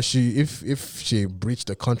if she breached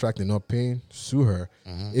the contract and not paying, sue her.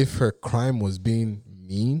 If her crime was being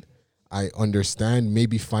mean, I understand,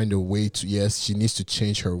 maybe find a way to, yes, she needs to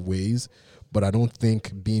change her ways, but I don't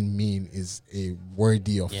think being mean is a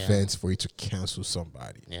worthy offense for you to cancel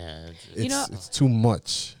somebody. Yeah, it's too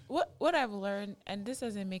much. What I've learned, and this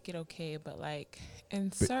doesn't make it okay, but like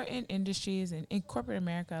in certain industries and in corporate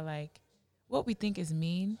America, like what we think is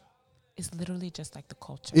mean is literally just like the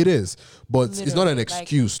culture. It is, but literally, it's not an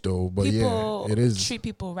excuse though. But it is. Treat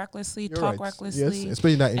people recklessly, You're talk right. recklessly, yes,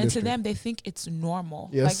 especially in that industry. and to them they think it's normal.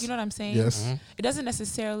 Yes. Like, you know what I'm saying? Yes. It doesn't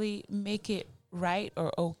necessarily make it right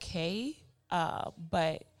or okay,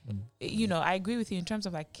 but I agree with you in terms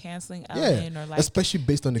of like canceling Ellen or like especially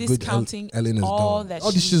based on the good discounting Ellen has all done. that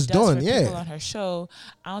All this she's done for done, people on her show.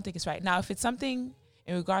 I don't think it's right. Now, if it's something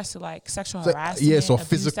in regards to like sexual So, harassment, yes, or abuse,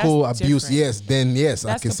 physical that's abuse, different. yes, then yes,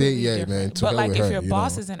 That's I can say, completely yeah, different. man. To But hell like, with if her, your you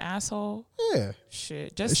boss know. is an asshole,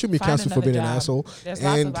 shit, just it should be find canceled for another being an job. asshole. There's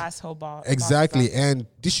lots And of asshole bosses. exactly, and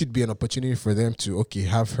this should be an opportunity for them to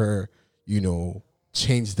have her,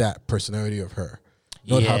 change that personality of her,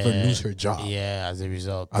 not have her lose her job. Yeah, as a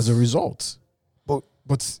result.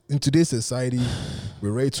 But in today's society,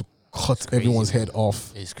 we're ready to cut everyone's head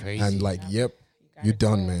off. It's crazy. And like, yep, you're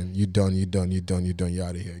done, man. You're done. You're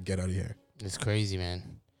out of here. Get out of here. It's crazy, man.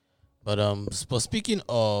 But speaking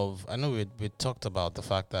of, I know we talked about the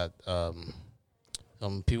fact that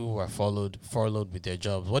some people were furloughed with their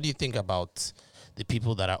jobs. What do you think about the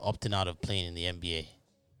people that are opting out of playing in the NBA?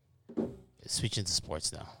 Switching to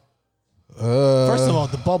sports now. First of all,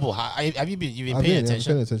 the bubble. Have you been? You've been paying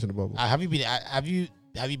attention. I'm paying attention to the bubble. Have you been? Have you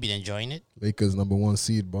been enjoying it? Lakers #1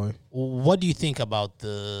 seed, boy. What do you think about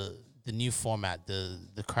the new format?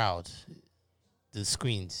 The crowd, the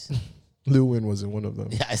screens. Lil Wayne was in one of them.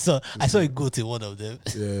 Yeah, I saw it go to one of them.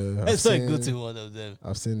 Yeah, I saw it go to one of them.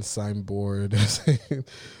 I've seen signboard.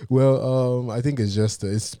 Well, I think it's just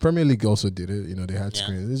it's Premier League also did it. They had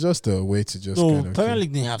screens. It's just a way to just kind of Premier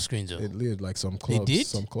League didn't have screens though. It did, like some clubs. They did?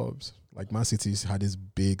 Some clubs. Like Man City's had this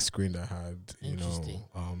big screen that had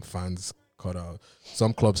fans cut out.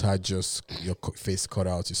 Some clubs had just your face cut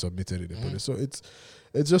out. You submitted it, they put it. So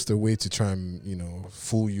it's just a way to try and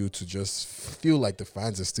fool you to just feel like the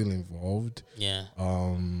fans are still involved. Yeah.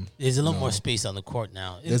 There's a lot more space on the court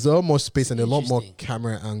now. There's a lot more space and a lot more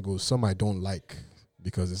camera angles. Some I don't like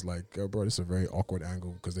because it's like, bro, this is a very awkward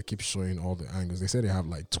angle because they keep showing all the angles. They say they have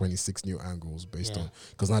like 26 new angles based on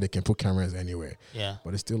because now they can put cameras anywhere. Yeah.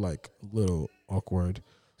 But it's still like a little awkward.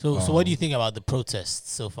 So what do you think about the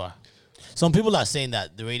protests so far? Some people are saying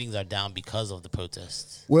that the ratings are down because of the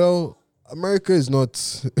protests. Well, America is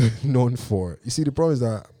not known for. You see, the problem is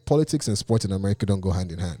that politics and sports in America don't go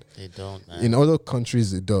hand in hand. They don't. Man. In other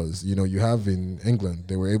countries, it does. You have in England,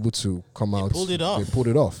 they were able to come out. They pulled it off. They pulled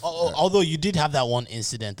it off. Although you did have that one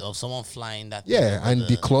incident of someone flying that. Yeah, and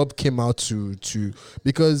the club came out to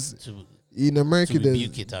because in America,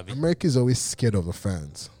 America is always scared of the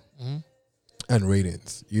fans. Mm-hmm. And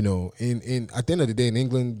ratings, in at the end of the day in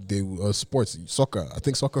England, they sports, soccer. I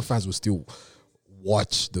think soccer fans will still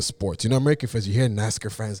watch the sport. American fans, you hear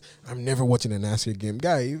NASCAR fans. I'm never watching a NASCAR game,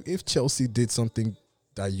 guy. If Chelsea did something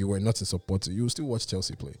that you were not in support to, you will still watch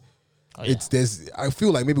Chelsea play. Oh, yeah. I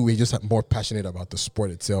feel like maybe we're just more passionate about the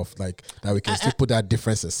sport itself, like that we can still put that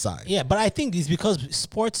difference aside. Yeah, but I think it's because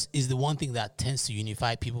sports is the one thing that tends to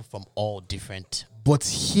unify people from all different. But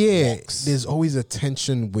here, there's always a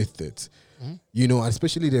tension with it. Mm-hmm.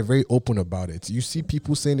 Especially they're very open about it. You see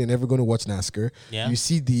people saying they're never going to watch NASCAR. Yeah. You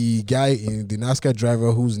see the guy in the NASCAR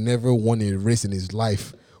driver who's never won a race in his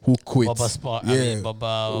life who quits.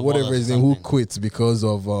 Whatever his name, who quits because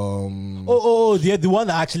of the one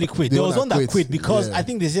that actually quit. There was one that quit because I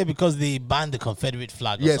think they said because they banned the Confederate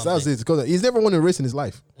flag. Yes, that's it. Because he's never won a race in his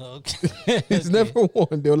life. Okay, he's never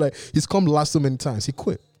won. They were like, he's come last so many times. He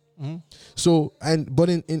quit. Mm-hmm. So but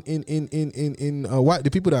in why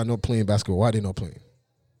the people that are not playing basketball, why are they not playing?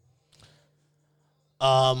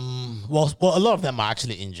 Well, a lot of them are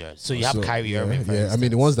actually injured. So you have Kyrie Irving. For I mean,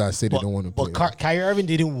 the ones that say they don't want to play. But Kyrie Irving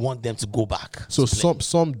didn't want them to go back. So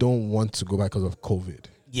some don't want to go back because of COVID.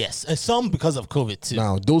 Yes, some because of COVID too.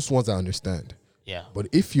 Now those ones I understand. Yeah. But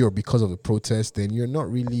if you're because of the protest, then you're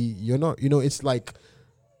not really. It's like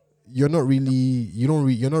you're not really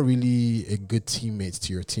a good teammate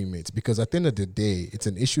to your teammates, because at the end of the day, it's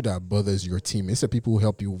an issue that bothers your team. It's the people who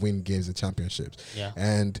help you win games and championships. Yeah.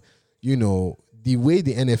 And the way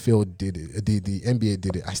the NFL did it, the NBA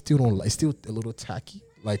did it, I still don't like. It's still a little tacky,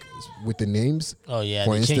 like with the names. Oh yeah,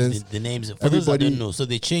 for they instance, changed the names. For those that don't know, so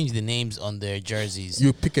they changed the names on their jerseys.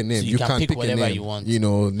 You pick a name. So you can't pick whatever a name. you want.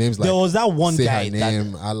 Names like there was that one say guy her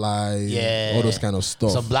name, ally, all those kind of stuff.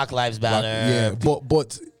 Some Black Lives Matter.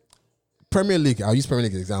 But Premier League. I'll use Premier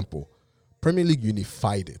League as an example. Premier League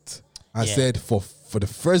unified it. I said for the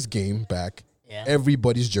first game back,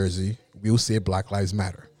 everybody's jersey will say Black Lives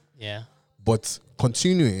Matter. Yeah. But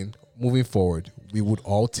moving forward, we would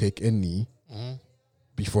all take a knee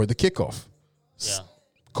before the kickoff. Yeah.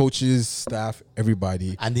 Coaches, staff,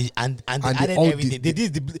 everybody, and they added everything. They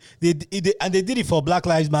did it for Black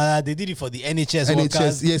Lives Matter. They did it for the NHS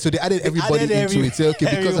workers. Yeah, so they added everybody into it. Say, okay,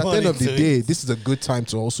 because at the end of the day, this is a good time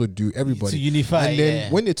to also do everybody to unify. And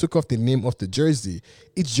then when they took off the name of the jersey,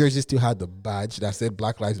 each jersey still had the badge that said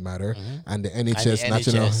Black Lives Matter and the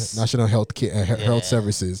NHS, National Health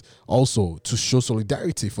Services, also to show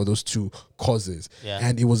solidarity for those two causes. Yeah.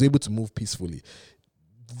 And it was able to move peacefully.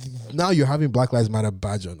 Now you're having Black Lives Matter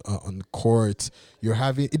badge on court.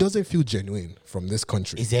 It doesn't feel genuine from this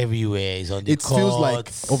country. It's everywhere. It's on the court. Feels like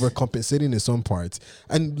overcompensating in some parts.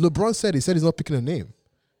 And LeBron said he's not picking a name.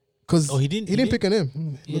 Because he didn't pick a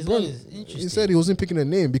name. LeBron, he said he wasn't picking a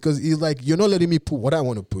name because he's like, you're not letting me put what I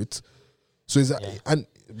want to put. So he's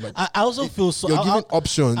I also feel so. You're giving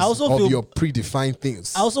options of your predefined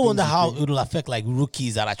things. I also wonder how it will affect like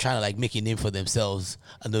rookies that are trying to like make a name for themselves,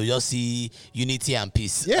 and they'll just see unity and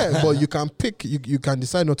peace. Yeah, but you can pick. You can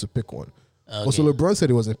decide not to pick one. Okay. Also, LeBron said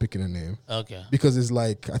he wasn't picking a name. Okay. Because it's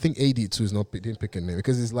like, I think AD too didn't pick a name,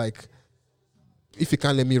 because it's like, if you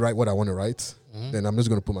can't let me write what I want to write, then I'm just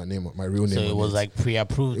going to put my real name. So it was like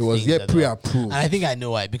pre-approved. It was pre-approved. And I think I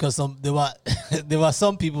know why, because there were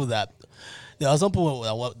some people that. There are some people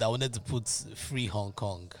that wanted to put free Hong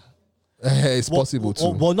Kong. It's possible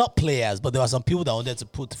too. Well, not players, but there were some people that wanted to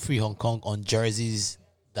put free Hong Kong on jerseys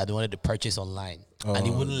that they wanted to purchase online, and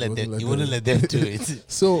he wouldn't let them do it.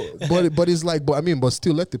 So, but it's like, but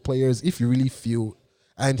still let the players, if you really feel.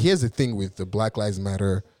 And here's the thing with the Black Lives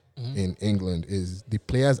Matter in England is the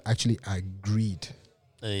players actually agreed.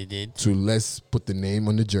 They did to let's put the name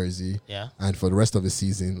on the jersey, and for the rest of the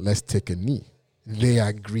season, let's take a knee. They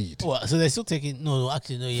agreed. Well, so they're still taking no.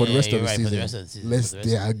 For the rest of the season,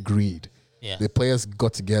 they agreed. Yeah. The players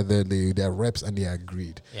got together, their reps, and they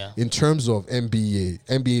agreed. Yeah. In terms of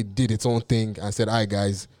NBA did its own thing and said, "All right,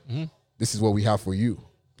 guys, this is what we have for you."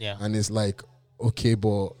 Yeah. And it's like, okay,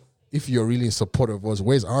 but if you're really in support of us,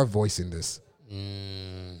 where's our voice in this?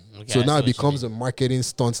 Okay, so now it becomes a marketing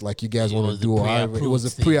stunt, like you guys want to do. It was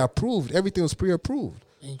a pre-approved. Everything was pre-approved.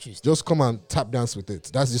 Interesting. Just come and tap dance with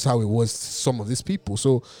it. That's just how it was. Some of these people.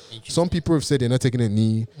 So some people have said they're not taking a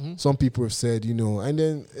knee. Some people have said, and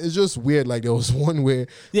then it's just weird. Like there was one where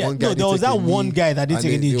one guy there was that one guy that didn't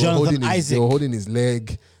take a knee. Jonathan Isaac. They were holding his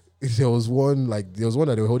leg. There was one that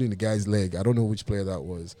they were holding the guy's leg. I don't know which player that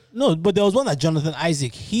was. No, but there was one that Jonathan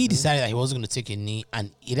Isaac. He decided that he wasn't going to take a knee,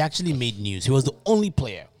 and it actually made news. He was the only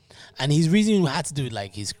player, and his reason had to do with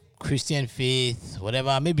like his Christian faith,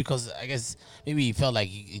 whatever. Maybe because I guess maybe he felt like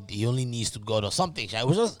he only needs to God or something. It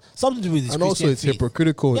was just something to do with his and Christian also it's faith.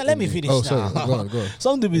 Hypocritical. Yeah, let me finish now. Sorry. Go on.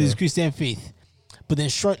 Something to do with his Christian faith. But then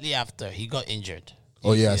shortly after, he got injured.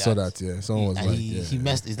 Oh yeah, I saw that. Yeah, someone was like, he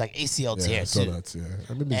messed. It's like ACL tear. I saw that.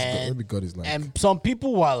 Yeah, maybe God is like. And some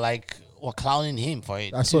people were clowning him for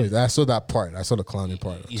it. I saw it. I saw that part. I saw the clowning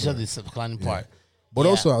part. You saw the clowning part. But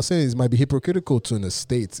also, I was saying it might be hypocritical to in the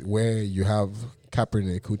States where you have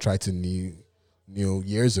Kaepernick who tried to kneel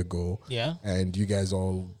years ago. Yeah. And you guys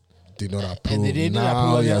all did not approve. And they didn't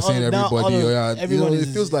now approve. You're saying everybody. It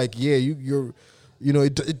feels like you're.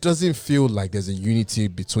 It doesn't feel like there's a unity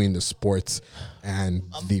between the sports and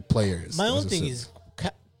the players. My own thing is,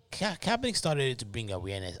 Kaepernick started to bring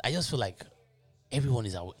awareness. I just feel like everyone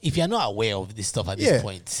is aware. If you're not aware of this stuff at this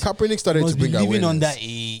point, Kaepernick started to bring awareness. Living under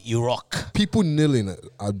a rock. People kneeling,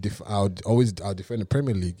 I'll defend the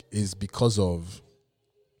Premier League is because of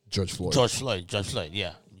George Floyd. George Floyd.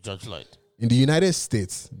 In the United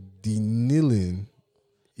States, the kneeling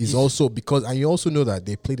is also because, and you also know that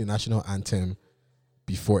they play the national anthem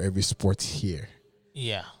before every sport here.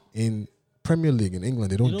 Yeah. In Premier League in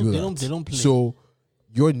England, they don't do that. They don't play. So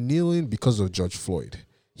you're kneeling because of George Floyd.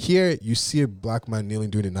 Here, you see a black man kneeling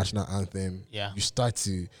during the national anthem. Yeah. You start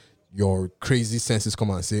to, your crazy senses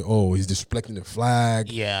come out and say, "Oh, he's disrespecting the flag."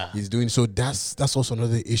 Yeah. He's doing so. That's also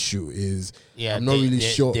another issue. Is Yeah, I'm not really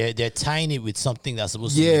sure. They're tying it with something that's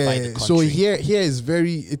supposed to unify the country. So here is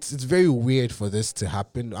very it's very weird for this to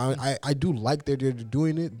happen. I do like that they're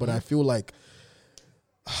doing it, but I feel like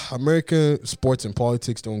American sports and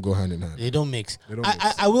politics don't go hand in hand. They don't mix.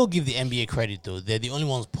 I will give the NBA credit though. They're the only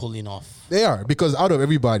ones pulling off. They are, because out of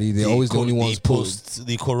everybody, they're always the only ones post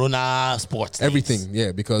the Corona sports everything. leagues.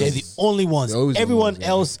 Yeah, because they're the only ones. Everyone ones,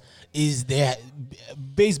 else is there.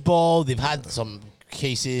 Baseball, they've had some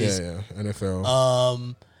cases. Yeah,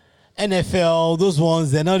 NFL. NFL, those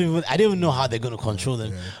ones, they're not even. I don't even know how they're going to control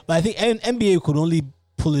them. Yeah. But I think NBA could only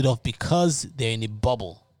pull it off because they're in a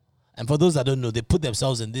bubble. And for those that don't know, they put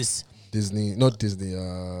themselves in this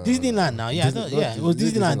Disneyland now. Yeah, it was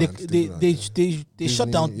Disneyland. They shut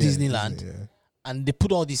down Disneyland, Disney, and they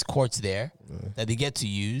put all these courts there that they get to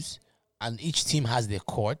use, and each team has their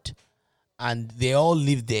court, and they all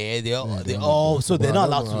live there. They're not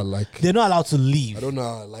allowed to leave. I don't know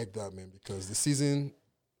how I like that, man, because the season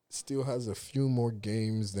still has a few more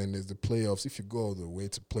games than there's the playoffs. If you go all the way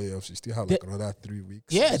to playoffs, you still have like another 3 weeks.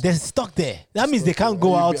 Yeah, they're stuck there. That means they can't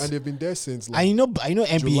go out. And they've been there since. Like, I know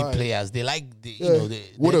NBA July. players. They like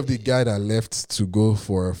what of the guy that left to go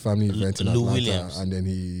for a family event in Lou Atlanta, Williams. And then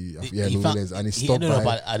Lou Williams, and he stopped ended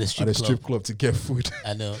by up at a strip club to get food.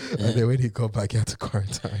 I know. And then when he got back, he had to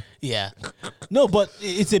quarantine. Yeah, no, but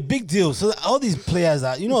it's a big deal. So all these players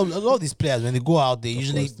a lot of these players, when they go out, they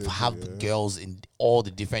usually have girls in all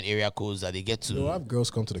the different area codes that they get to. They'll have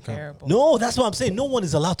girls come to the camp. No, that's what I'm saying. No one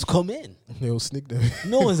is allowed to come in. They'll sneak them.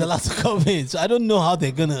 No one's allowed to come in. So I don't know how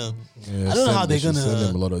they're gonna. I don't know how they're gonna send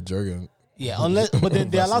them a lot of jargon. Yeah,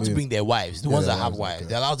 but they're allowed to bring their wives. The ones that have wives,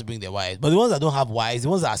 they're allowed to bring their wives. But the ones that don't have wives, the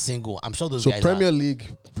ones that are single, I'm sure those guys. So Premier League,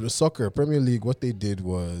 what they did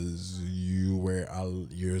was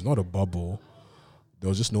you're not a bubble. There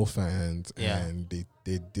was just no fans, and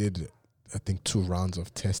they did, I think, 2 rounds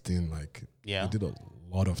of testing. Like, they did a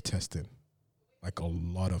lot of testing,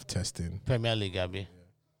 Premier League, Abby.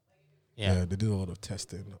 Yeah, they did a lot of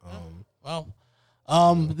testing.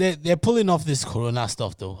 They're pulling off this Corona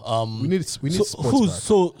stuff though. We need sports back.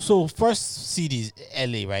 So first seed is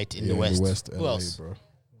LA, right, in the West. In the West, Who LA, else? bro.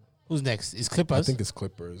 Who's next? Is Clippers? I think it's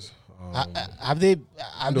Clippers. Have they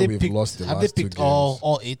picked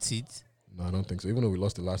all 8 seeds? No, I don't think so. Even though we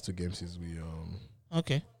lost the last 2 games since we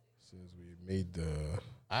made the.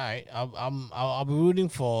 All right, I'll be rooting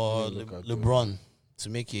for LeBron to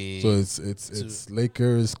make a. So it's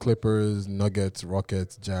Lakers, Clippers, Nuggets,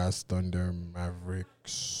 Rockets, Jazz, Thunder,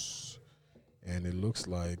 Mavericks, and it looks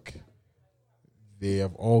like they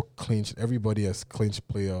have all clinched. Everybody has clinched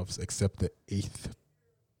playoffs except the 8th.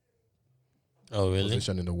 Oh, really?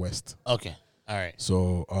 Position in the West. Okay, all right.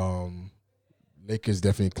 So Lakers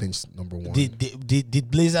definitely clinched number 1. Did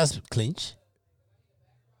Blazers clinch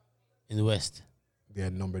in the West? They're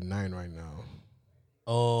number 9 right now.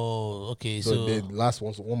 Oh, okay. So the last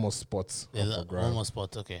one more spot. One more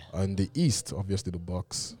spot, okay. And the East, obviously the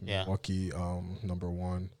Bucks. Yeah. Milwaukee, number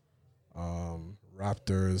 1.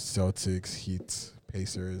 Raptors, Celtics, Heat,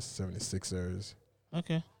 Pacers, 76ers.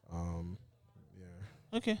 Okay.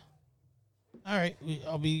 Yeah. Okay. All right.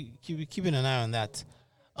 I'll be keeping an eye on that.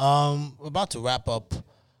 We're about to wrap up.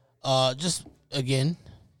 Just again,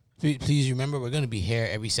 please remember we're going to be here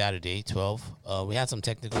every Saturday, 12. We had some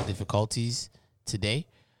technical difficulties today,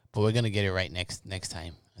 but we're going to get it right next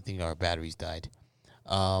time. I think our batteries died.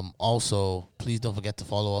 Also, please don't forget to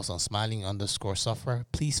follow us on smiling_suffer.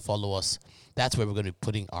 Please follow us. That's where we're going to be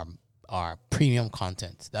putting our premium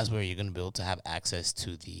content. That's where you're going to be able to have access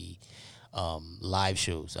to the live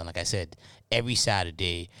shows. And like I said, every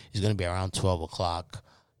Saturday is going to be around 12 o'clock,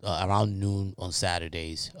 around noon on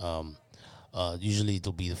Saturdays. Usually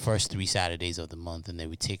it'll be the first 3 Saturdays of the month, and then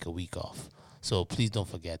we take a week off. So please don't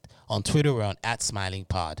forget. On Twitter, we're on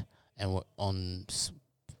 @SmilingPod, and we're on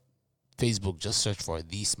Facebook. Just search for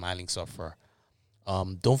The Smiling Sufferer.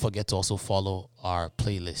 Don't forget to also follow our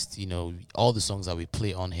playlist. All the songs that we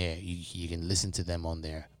play on here, you can listen to them on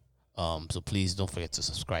there. So please don't forget to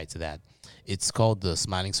subscribe to that. It's called the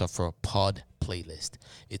Smiling Sufferer Pod Playlist.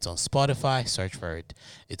 It's on Spotify. Search for it.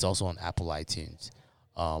 It's also on Apple iTunes.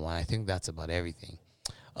 And I think that's about everything.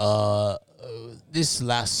 This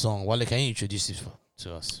last song, Wale, can you introduce it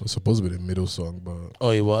to us? It was supposed to be the middle song, but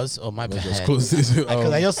it was. Oh, my bad. Just close this.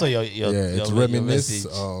 Because I just saw your it's your Reminisce.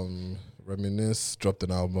 message. Reminisce dropped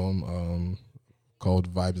an album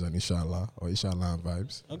called Vibes and Inshallah, or Inshallah and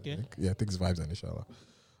Vibes. Okay. I think it's Vibes and Inshallah.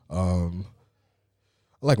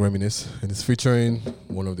 I like Reminisce, and it's featuring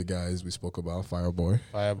one of the guys we spoke about, Fireboy.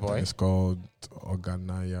 Fireboy. It's called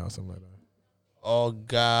Oganaya or something like that.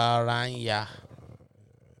 Ogaranya.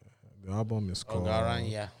 The album is called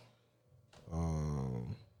Ogaranya.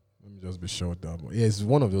 Let me just be sure the album. Yeah, it's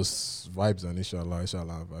one of those vibes and inshallah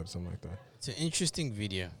vibes, something like that. It's an interesting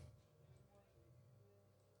video.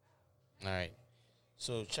 All right.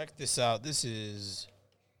 So check this out. This is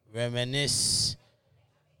Reminisce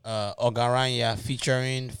Ogaranya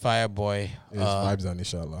featuring Fireboy. Yeah, it's vibes and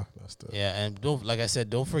inshallah. That's the and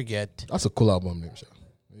don't forget. That's a cool album name, Sha.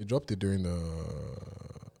 You dropped it during the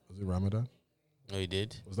was it Ramadan? Oh, you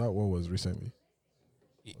did? Was that what was recently?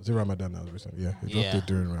 Was it Ramadan that was recently? Yeah, you dropped it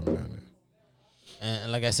during Ramadan. Yeah.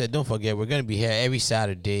 And like I said, don't forget, we're going to be here every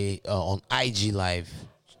Saturday on IG Live.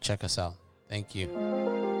 Check us out. Thank you.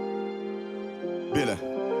 Bila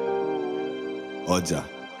Oja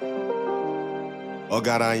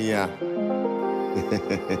Ogaranya.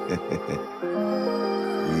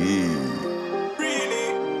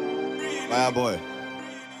 Fireboy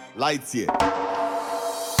Lights here.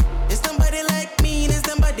 There's somebody like me, there's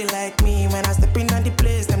somebody like me. When I step in on the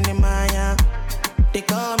place, them the Maya. They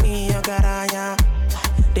call me Ogaranya.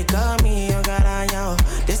 They call me Ogaranya.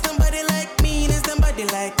 There's somebody like me, there's somebody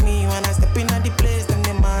like me. When I step in on the place, them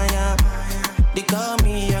the Maya. They call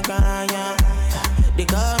me Ogaranya. They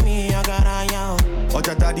call me Ogaranya.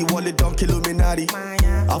 Oja daddy wallet donkey Illuminati.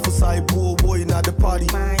 Afusai boy in the party.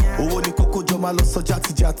 Oh, ni koko joma lo so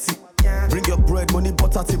jati. Bring your bread, money,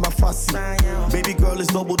 butter to my fussy. Baby girl is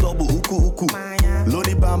double, uku.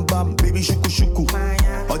 Lodi bam bam, baby shuku.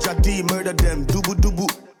 Oja D murder them, dubu.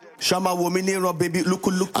 Shama woman here, baby, look.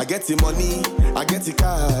 I get the money, I get the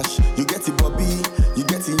cash. You get the Bobby, you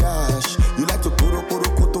get the yash. You like to poro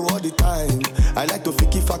koto all the time. I like to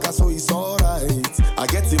fiki faka, so it's alright. I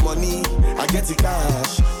get the money, I get the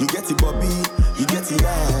cash. You get the Bobby, you get the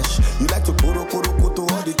yash. You like to poro koto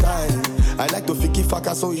all the time. I like to fiki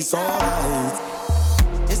faka, so it's alright.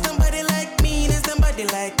 There's somebody like me, there's somebody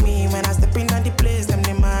like me. When I step in on the place, them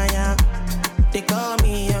the Maya. They call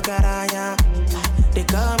me Ogaranya. They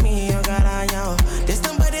call me Ogaranya. There's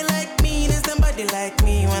somebody like me, there's somebody like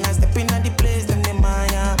me. When I step in on the place, them the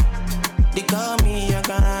Maya. They call me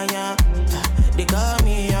Ogaranya. They call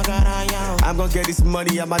me Ogaranya. I'm gonna get this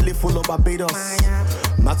money, I'ma live full of Barbados.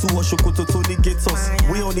 Matu Washokoto Tony Gatos.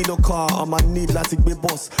 We don't need no car, I'ma need like big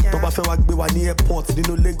boss. Toba fe wag be wani airport, they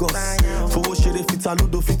no Lagos. For what shit, fit a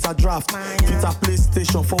Ludo, fit a draft. Fit a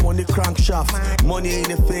PlayStation for one crankshaft. Money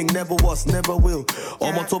ain't a thing, never was, never will.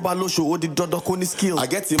 Omo Toba Losho, Odi Dodok on the skill. I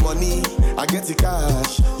get the money, I get the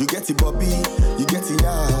cash. You get the Bobby, you get the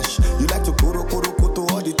yash. You like to koto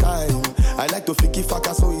all the time. I like to fiki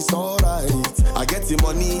faka, so it's alright. I get the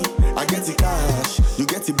money, I get the cash. You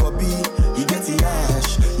get the Bobby, you get the yash.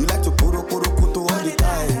 You like to koto all the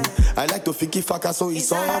time. I like to fiki faka, so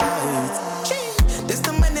it's alright. There's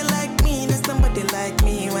somebody like me, there's somebody like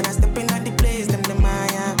me. When I step in on the place, them the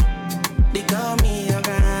Maya. They call me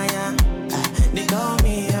Ogaranya. They call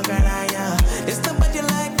me Ogaranya. There's somebody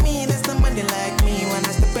like me, there's somebody like me. When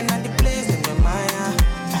I step in on the place, them the Maya.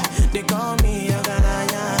 They call me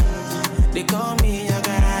Ogaranya. They call me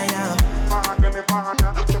Ogaranya.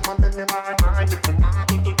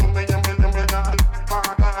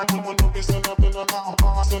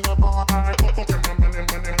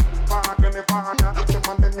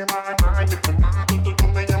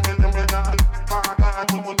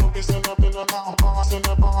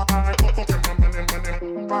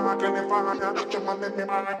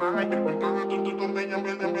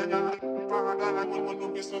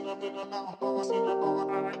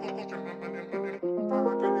 Fuck